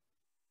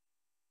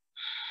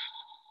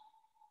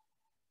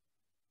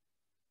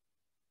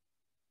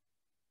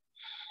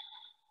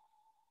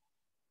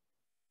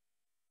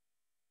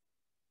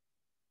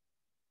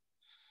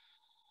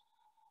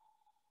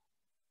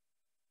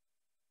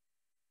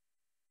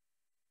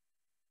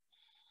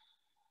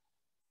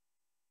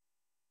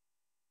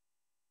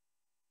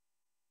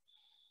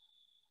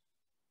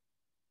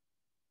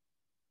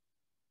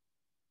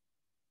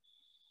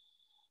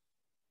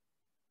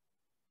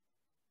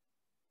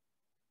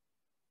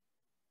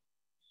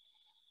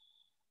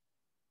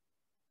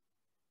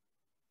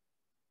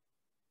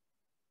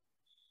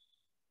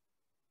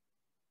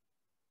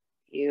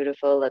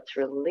 Beautiful. Let's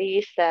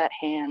release that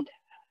hand.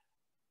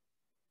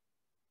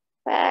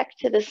 Back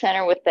to the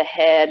center with the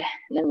head,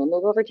 and then we'll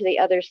move over to the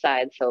other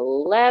side. So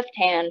left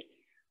hand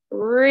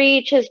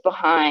reaches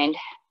behind,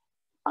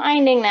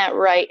 finding that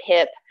right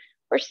hip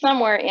or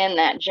somewhere in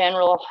that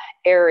general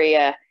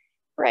area.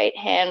 Right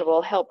hand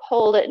will help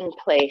hold it in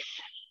place.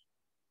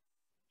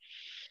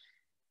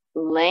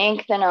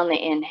 Lengthen on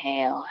the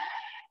inhale.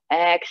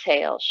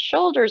 Exhale,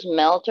 shoulders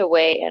melt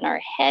away and our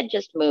head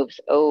just moves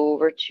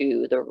over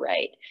to the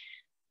right.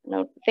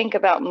 Now think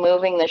about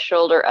moving the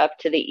shoulder up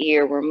to the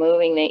ear. We're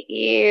moving the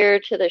ear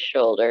to the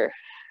shoulder.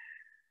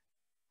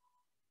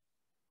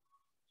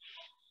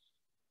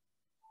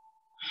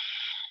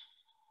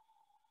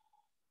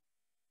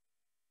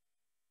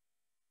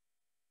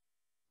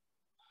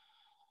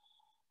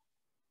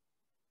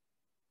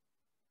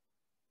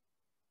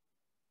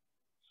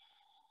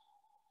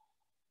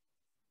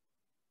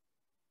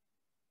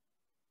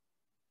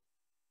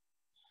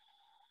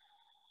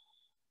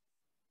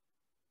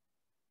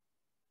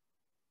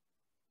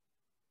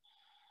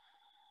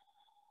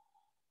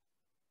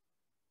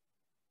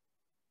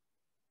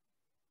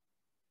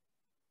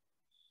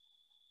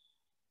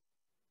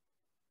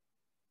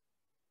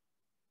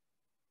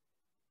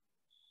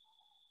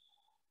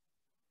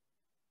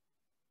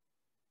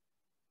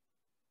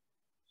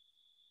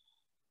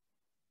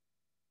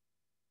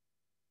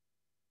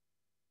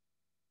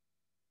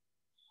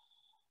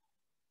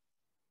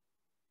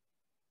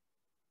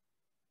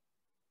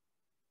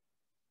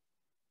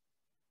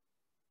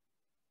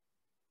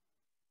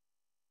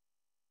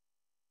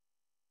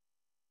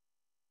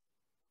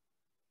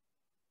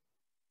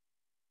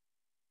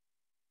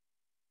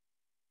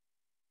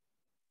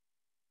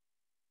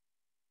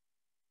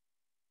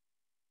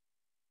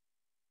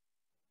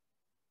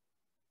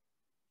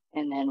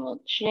 And then we'll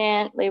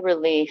gently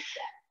release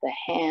the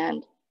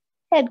hand.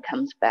 Head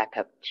comes back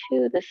up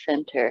to the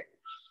center.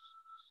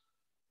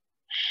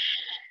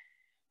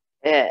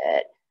 Good.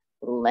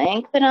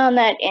 Lengthen on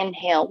that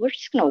inhale. We're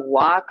just going to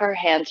walk our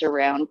hands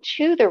around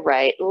to the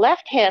right.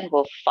 Left hand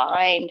will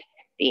find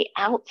the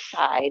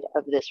outside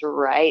of this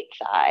right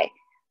thigh.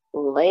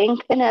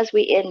 Lengthen as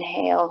we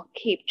inhale.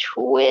 Keep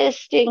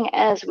twisting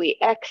as we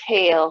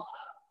exhale.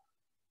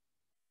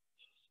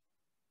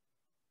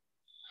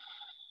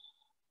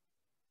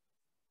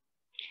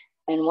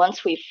 And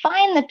once we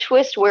find the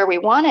twist where we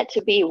want it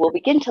to be, we'll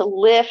begin to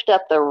lift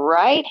up the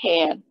right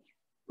hand.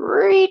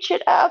 Reach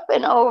it up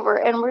and over,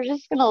 and we're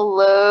just going to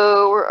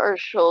lower our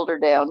shoulder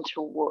down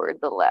toward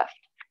the left.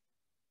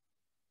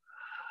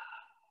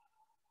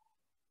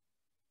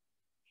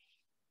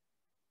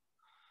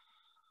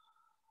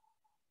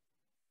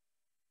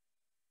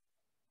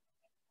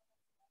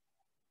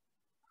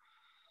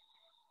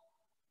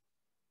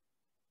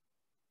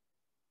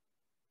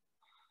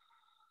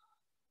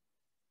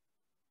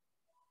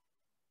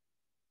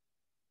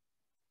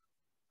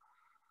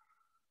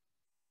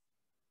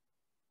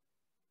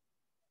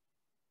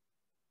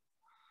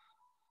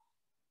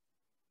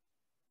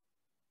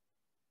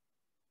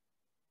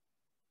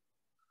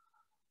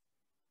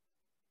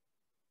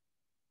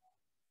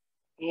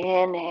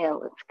 Inhale,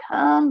 let's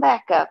come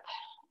back up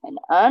and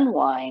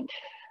unwind.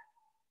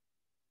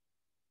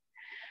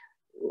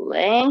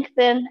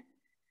 Lengthen,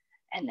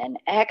 and then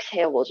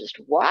exhale. We'll just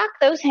walk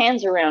those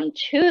hands around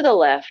to the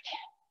left.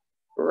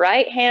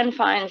 Right hand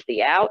finds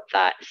the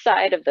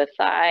outside of the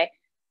thigh.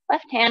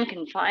 Left hand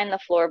can find the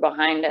floor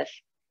behind us.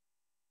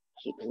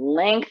 Keep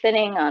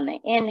lengthening on the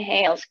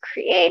inhales,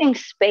 creating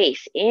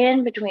space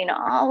in between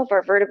all of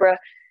our vertebrae.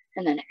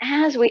 And then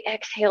as we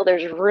exhale,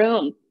 there's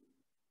room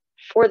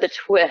for the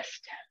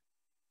twist.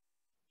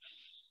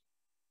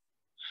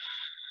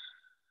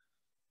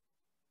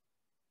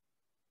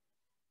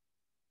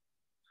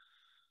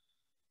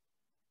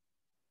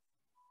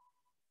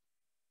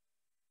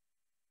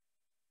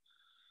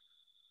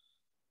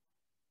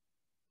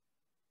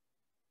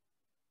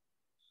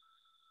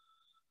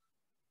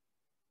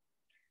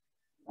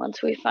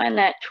 Once we find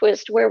that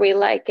twist where we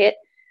like it,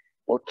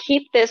 we'll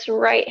keep this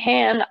right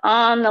hand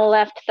on the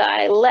left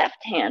thigh. Left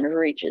hand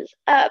reaches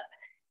up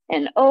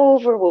and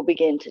over. We'll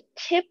begin to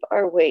tip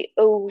our weight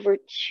over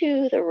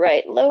to the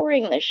right,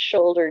 lowering the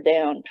shoulder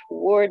down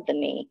toward the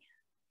knee.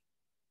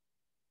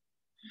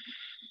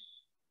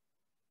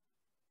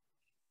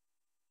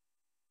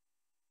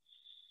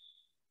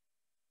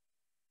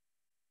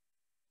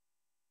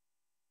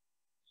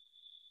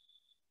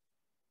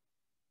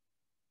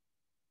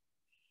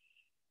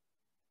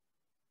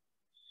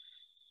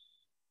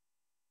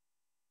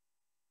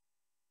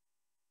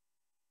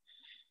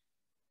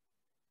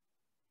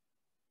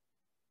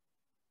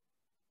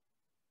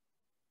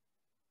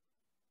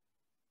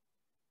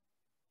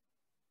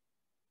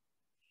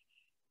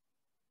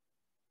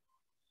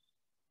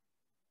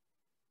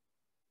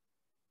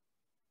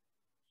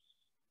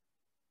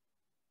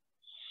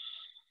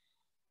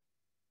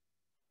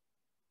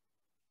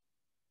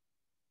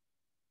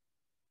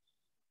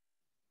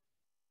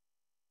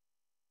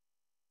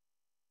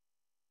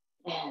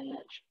 And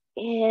let's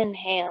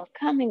inhale,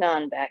 coming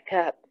on back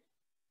up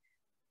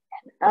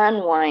and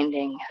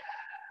unwinding.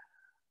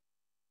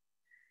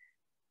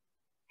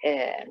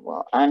 And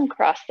we'll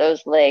uncross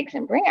those legs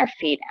and bring our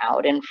feet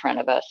out in front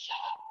of us.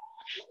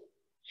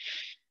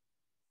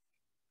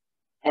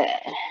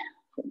 And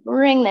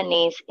bring the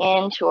knees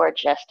into our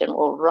chest and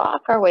we'll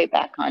rock our way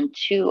back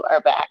onto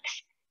our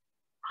backs.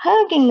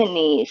 Hugging the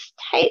knees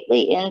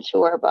tightly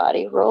into our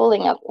body,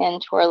 rolling up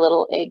into our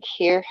little egg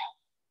here.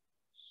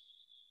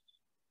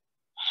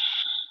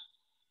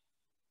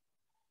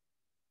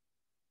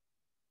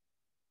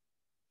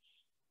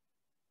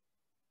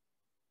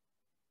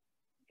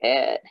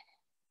 Good.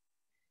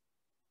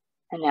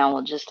 And now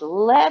we'll just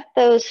let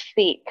those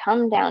feet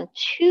come down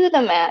to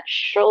the mat.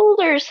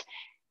 Shoulders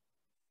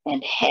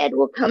and head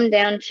will come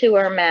down to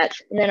our mats.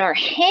 And then our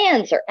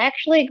hands are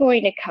actually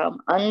going to come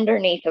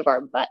underneath of our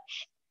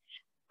butts,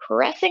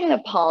 pressing the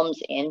palms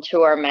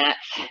into our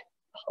mats,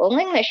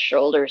 pulling the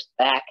shoulders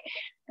back.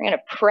 We're going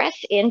to press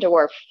into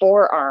our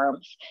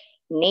forearms.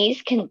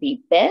 Knees can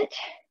be bent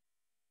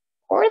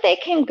or they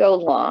can go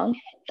long.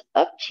 It's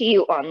up to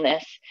you on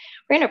this.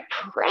 We're going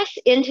to press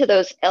into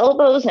those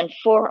elbows and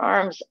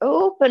forearms,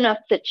 open up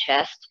the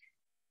chest,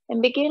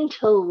 and begin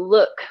to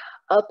look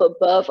up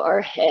above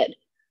our head,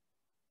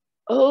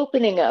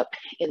 opening up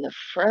in the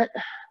front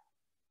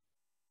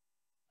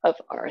of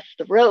our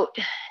throat,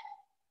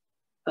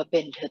 up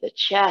into the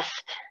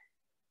chest.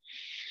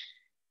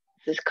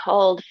 This is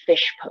called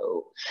fish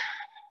pose.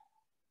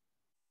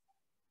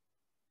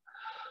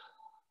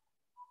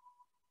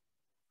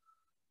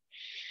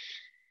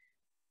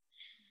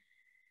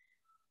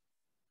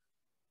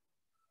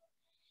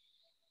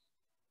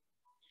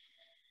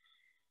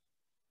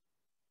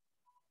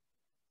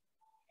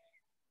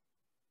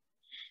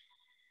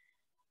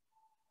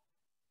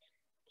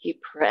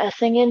 Keep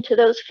pressing into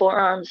those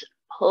forearms,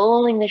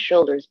 pulling the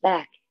shoulders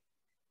back.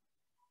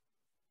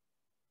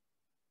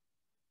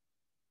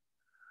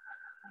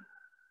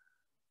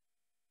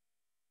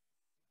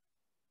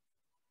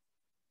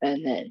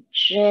 And then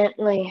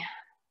gently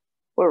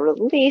we'll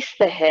release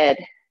the head.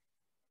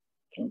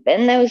 Can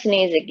bend those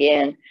knees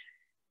again.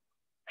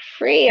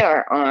 Free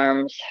our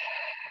arms.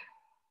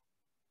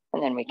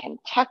 And then we can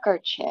tuck our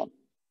chin.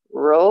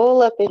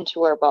 Roll up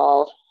into our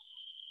ball.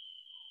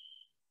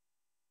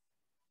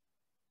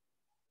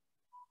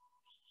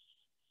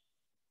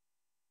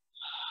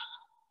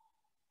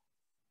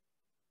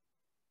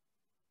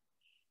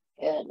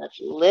 Good. Let's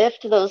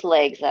lift those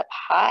legs up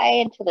high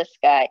into the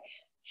sky,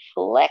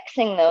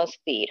 flexing those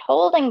feet,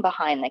 holding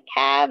behind the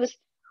calves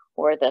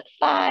or the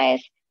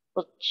thighs.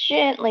 We'll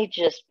gently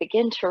just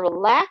begin to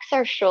relax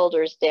our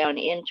shoulders down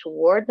in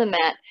toward the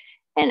mat.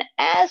 And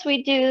as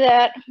we do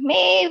that,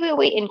 maybe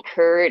we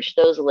encourage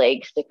those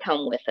legs to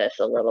come with us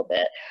a little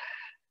bit.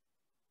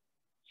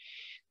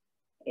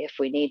 If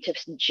we need to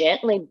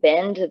gently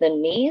bend the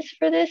knees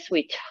for this,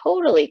 we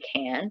totally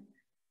can.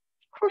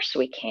 Of course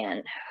we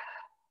can.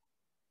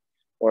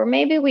 Or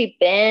maybe we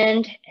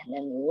bend and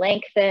then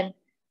lengthen,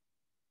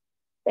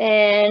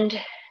 bend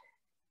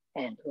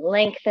and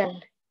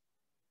lengthen.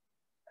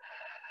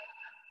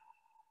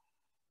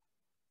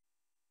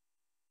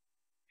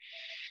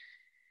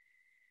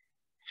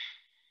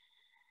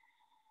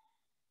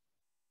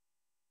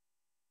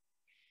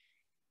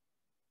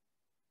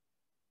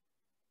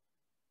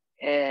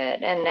 Good.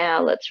 And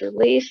now let's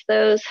release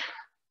those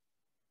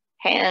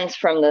hands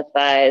from the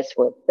thighs.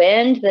 We'll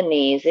bend the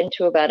knees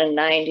into about a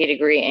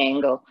 90-degree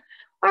angle.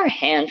 Our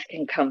hands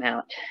can come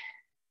out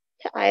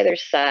to either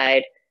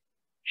side.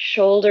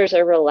 Shoulders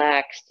are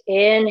relaxed.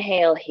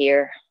 Inhale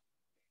here.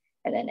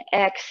 And then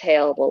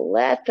exhale, we'll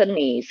let the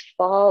knees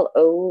fall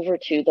over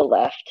to the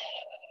left.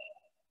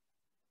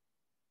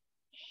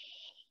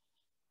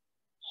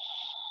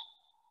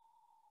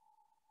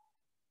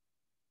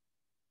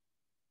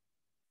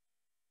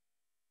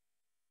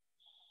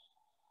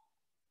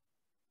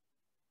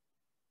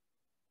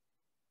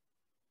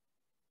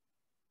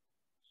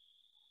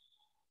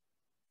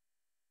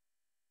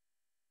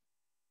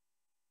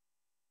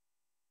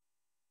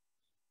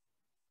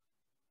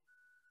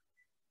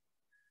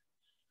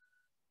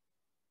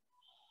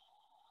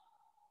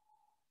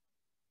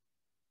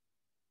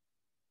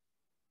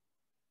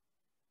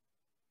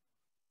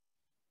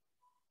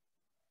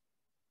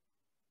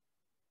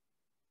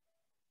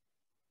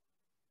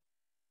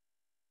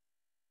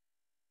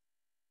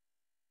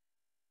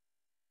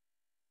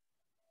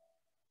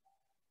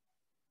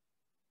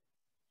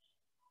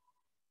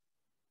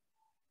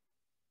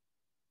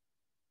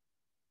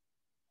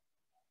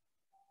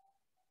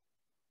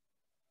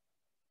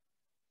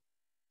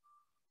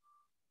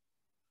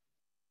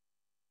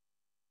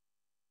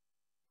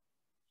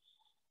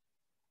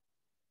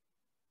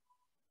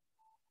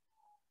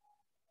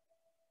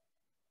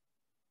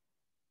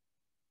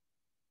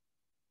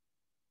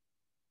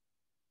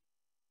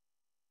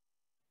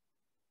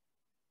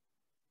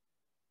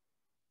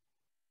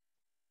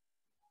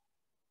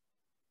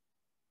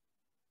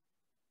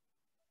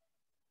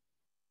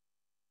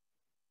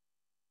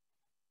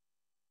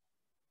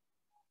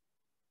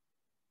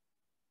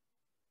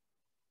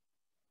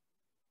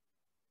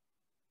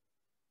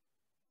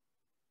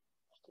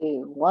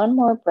 Do one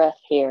more breath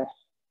here.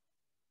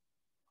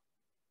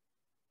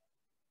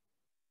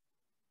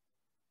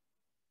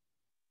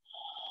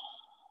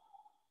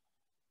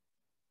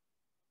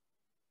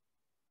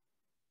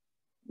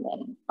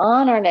 Then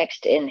on our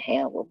next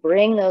inhale, we'll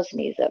bring those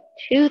knees up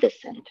to the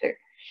center.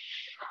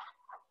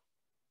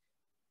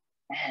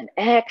 And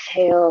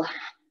exhale,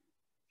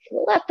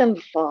 let them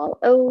fall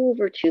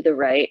over to the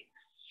right.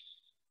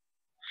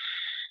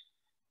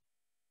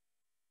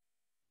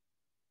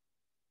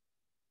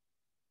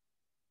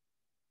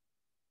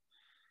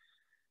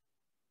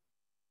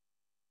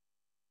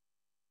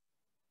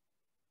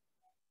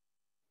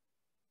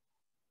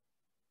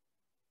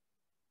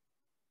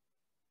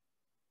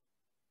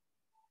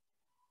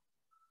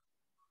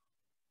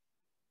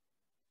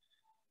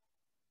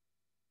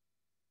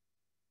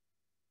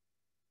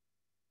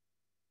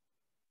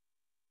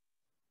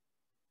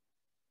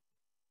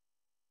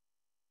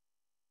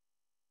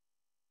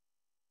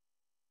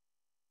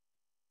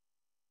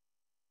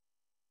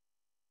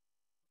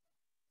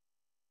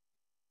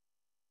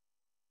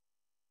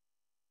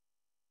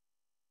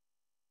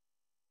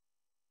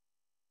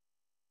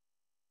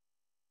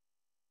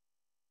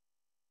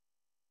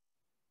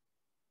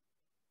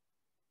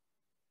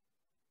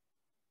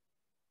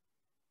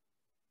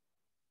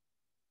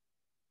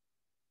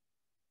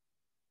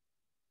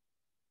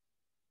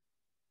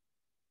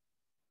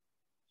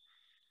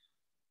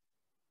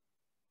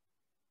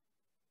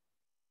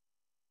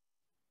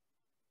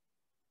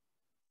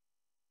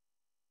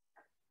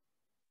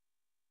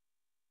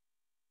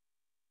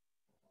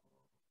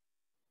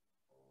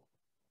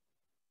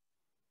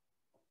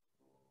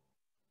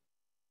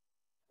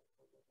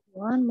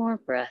 One more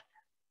breath.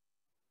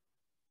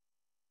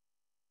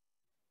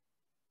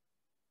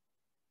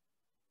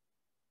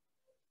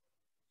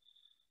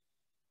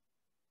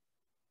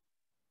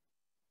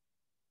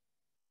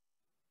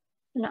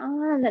 And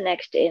on the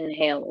next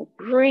inhale, we'll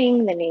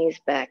bring the knees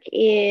back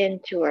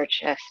into our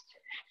chest.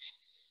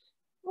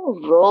 We'll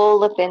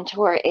roll up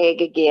into our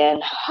egg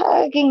again,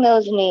 hugging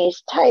those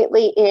knees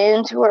tightly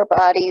into our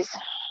bodies.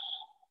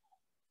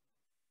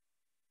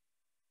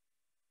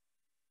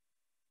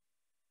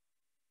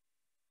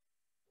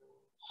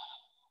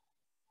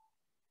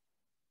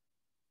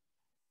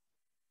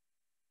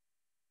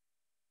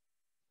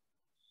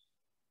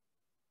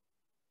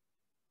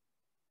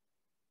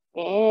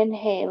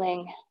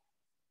 Inhaling.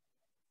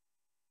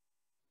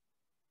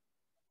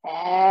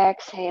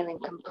 Exhaling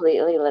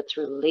completely. Let's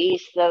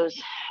release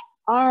those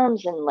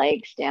arms and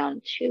legs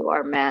down to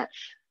our mats.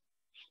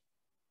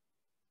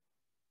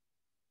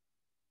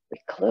 We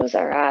close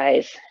our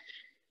eyes.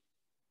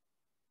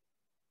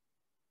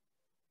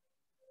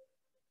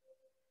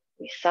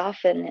 We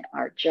soften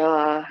our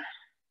jaw.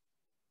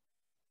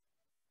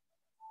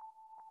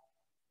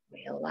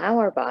 We allow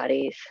our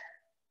bodies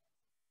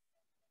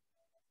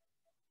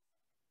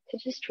to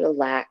just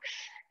relax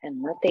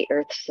and let the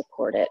earth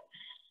support it.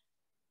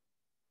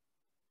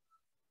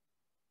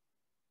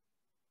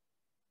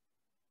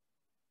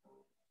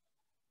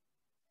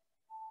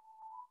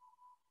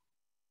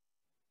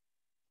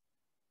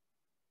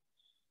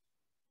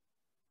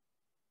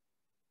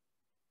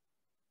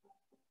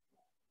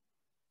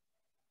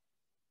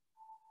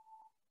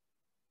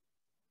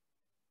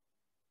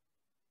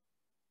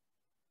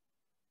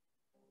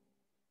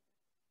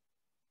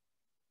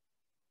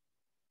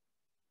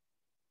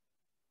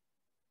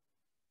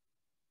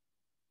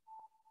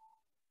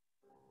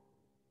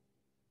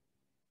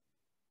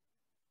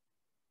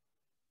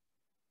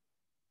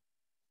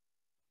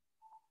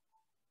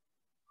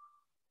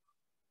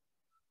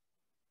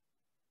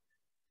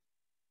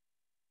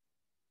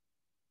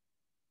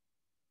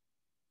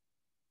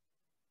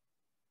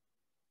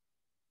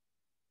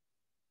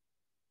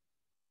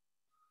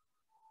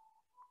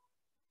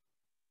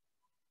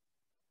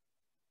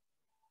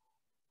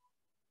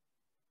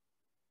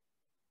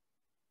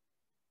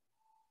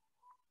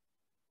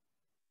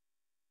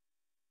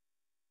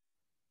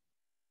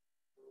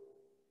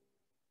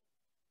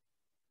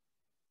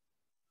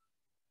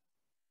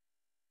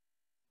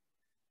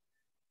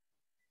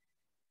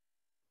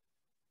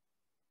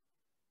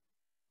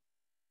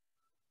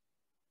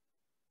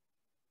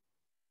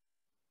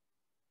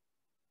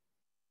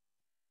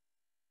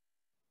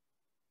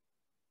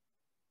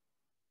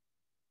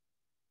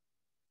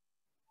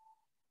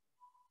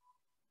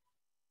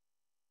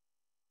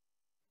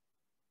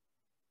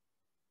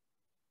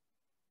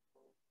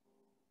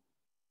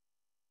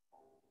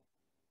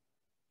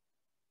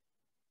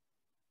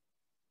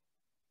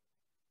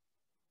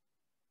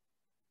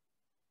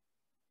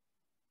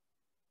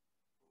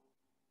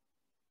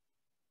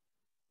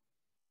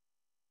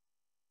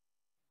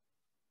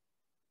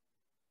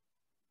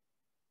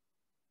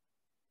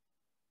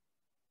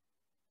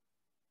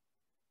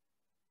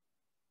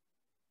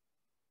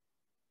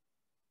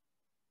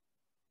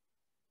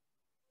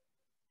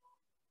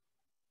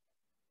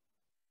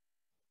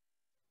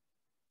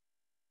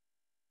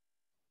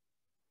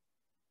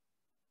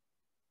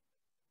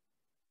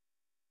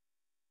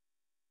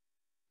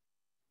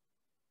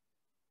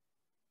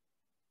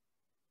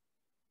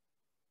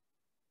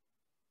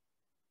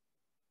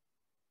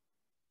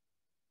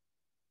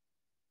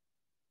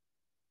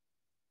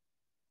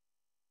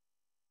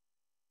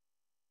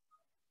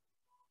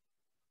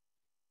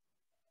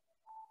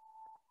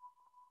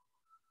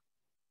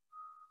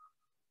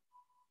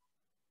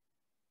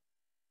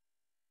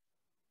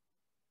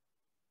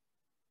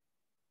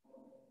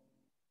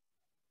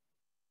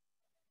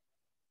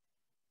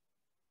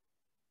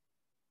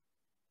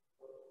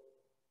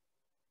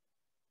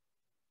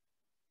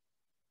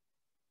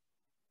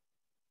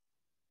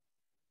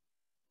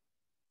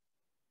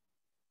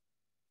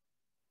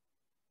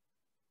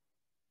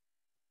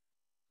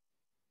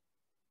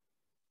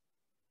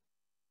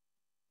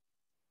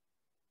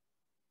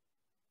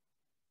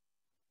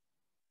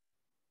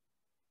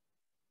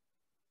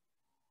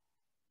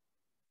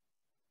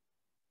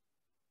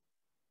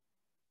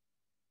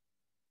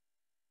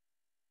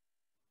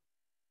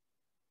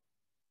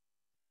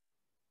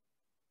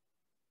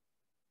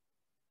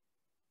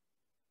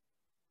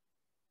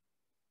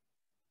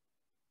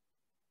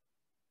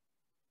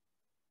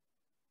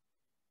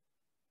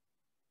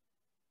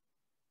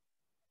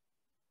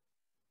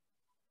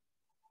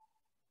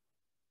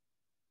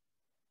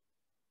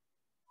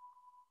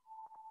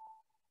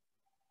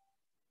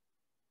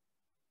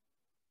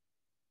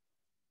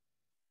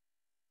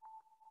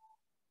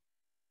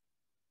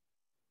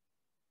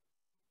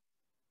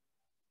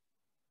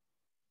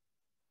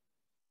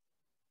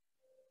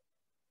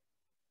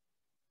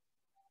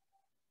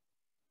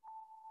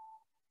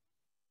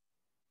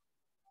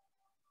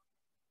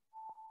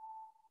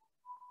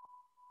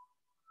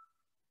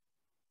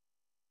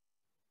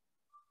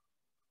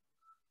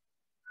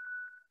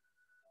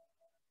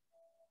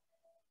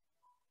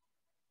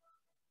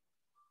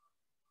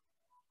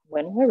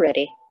 When we're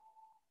ready,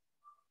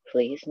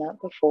 please not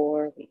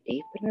before we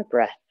deepen our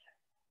breath.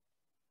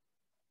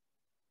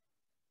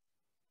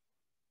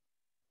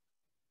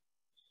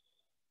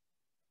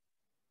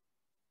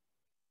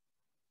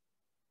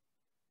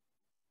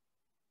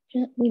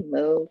 Gently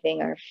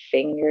moving our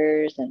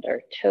fingers and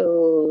our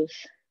toes.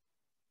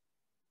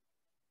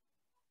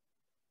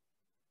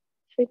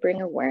 We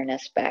bring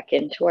awareness back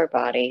into our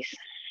bodies.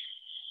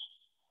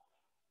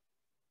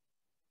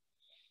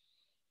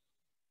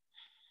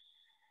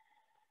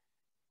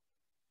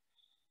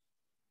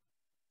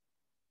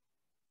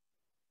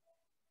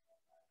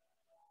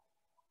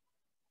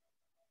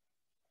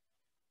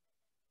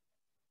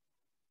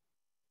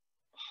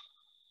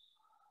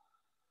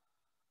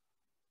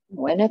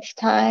 When it's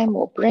time,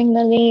 we'll bring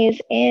the knees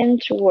in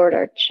toward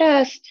our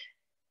chest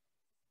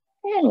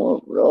and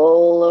we'll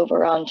roll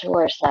over onto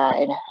our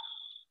side.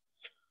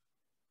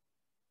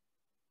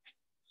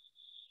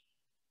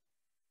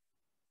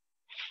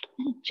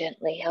 And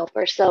gently help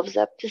ourselves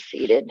up to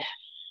seated.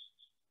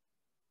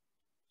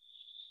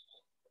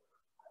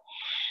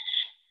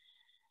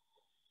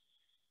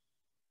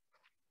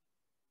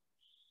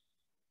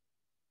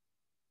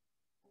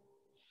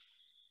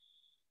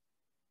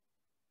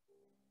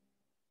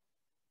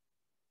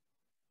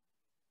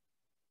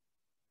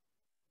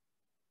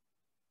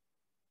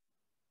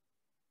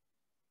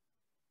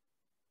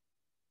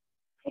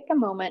 Take a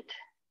moment.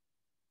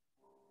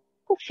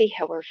 We'll see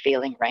how we're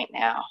feeling right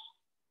now.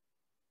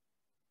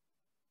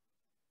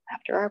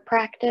 After our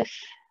practice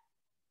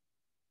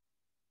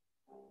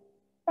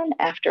and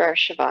after our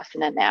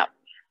Shavasana nap.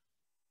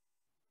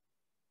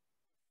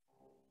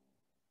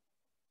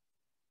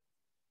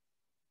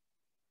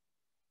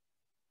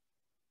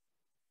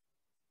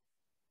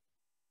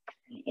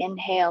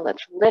 Inhale,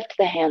 let's lift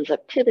the hands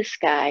up to the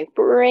sky,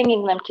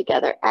 bringing them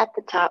together at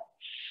the top.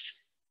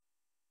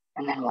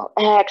 And then we'll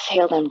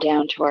exhale them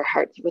down to our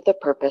hearts with a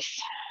purpose.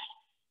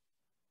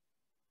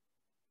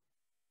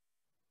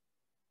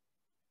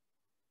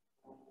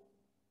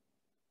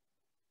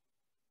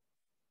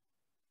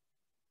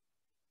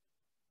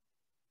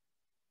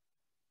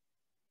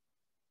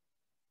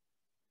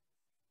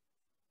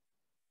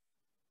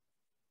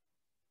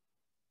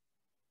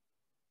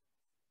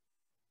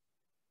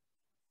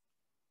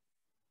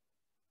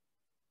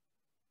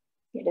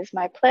 It is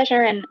my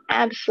pleasure and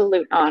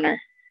absolute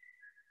honor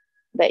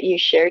that you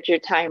shared your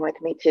time with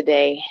me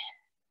today,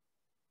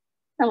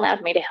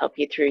 allowed me to help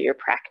you through your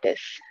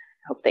practice.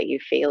 I hope that you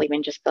feel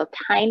even just the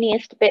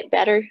tiniest bit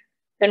better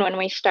than when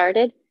we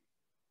started.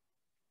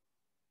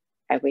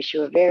 I wish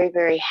you a very,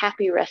 very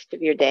happy rest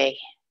of your day.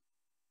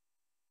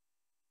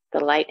 The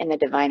light and the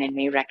divine in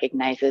me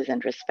recognizes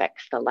and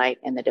respects the light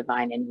and the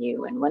divine in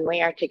you. And when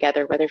we are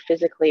together, whether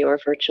physically or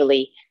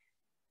virtually,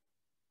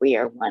 we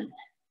are one.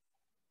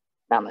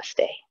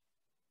 Namaste.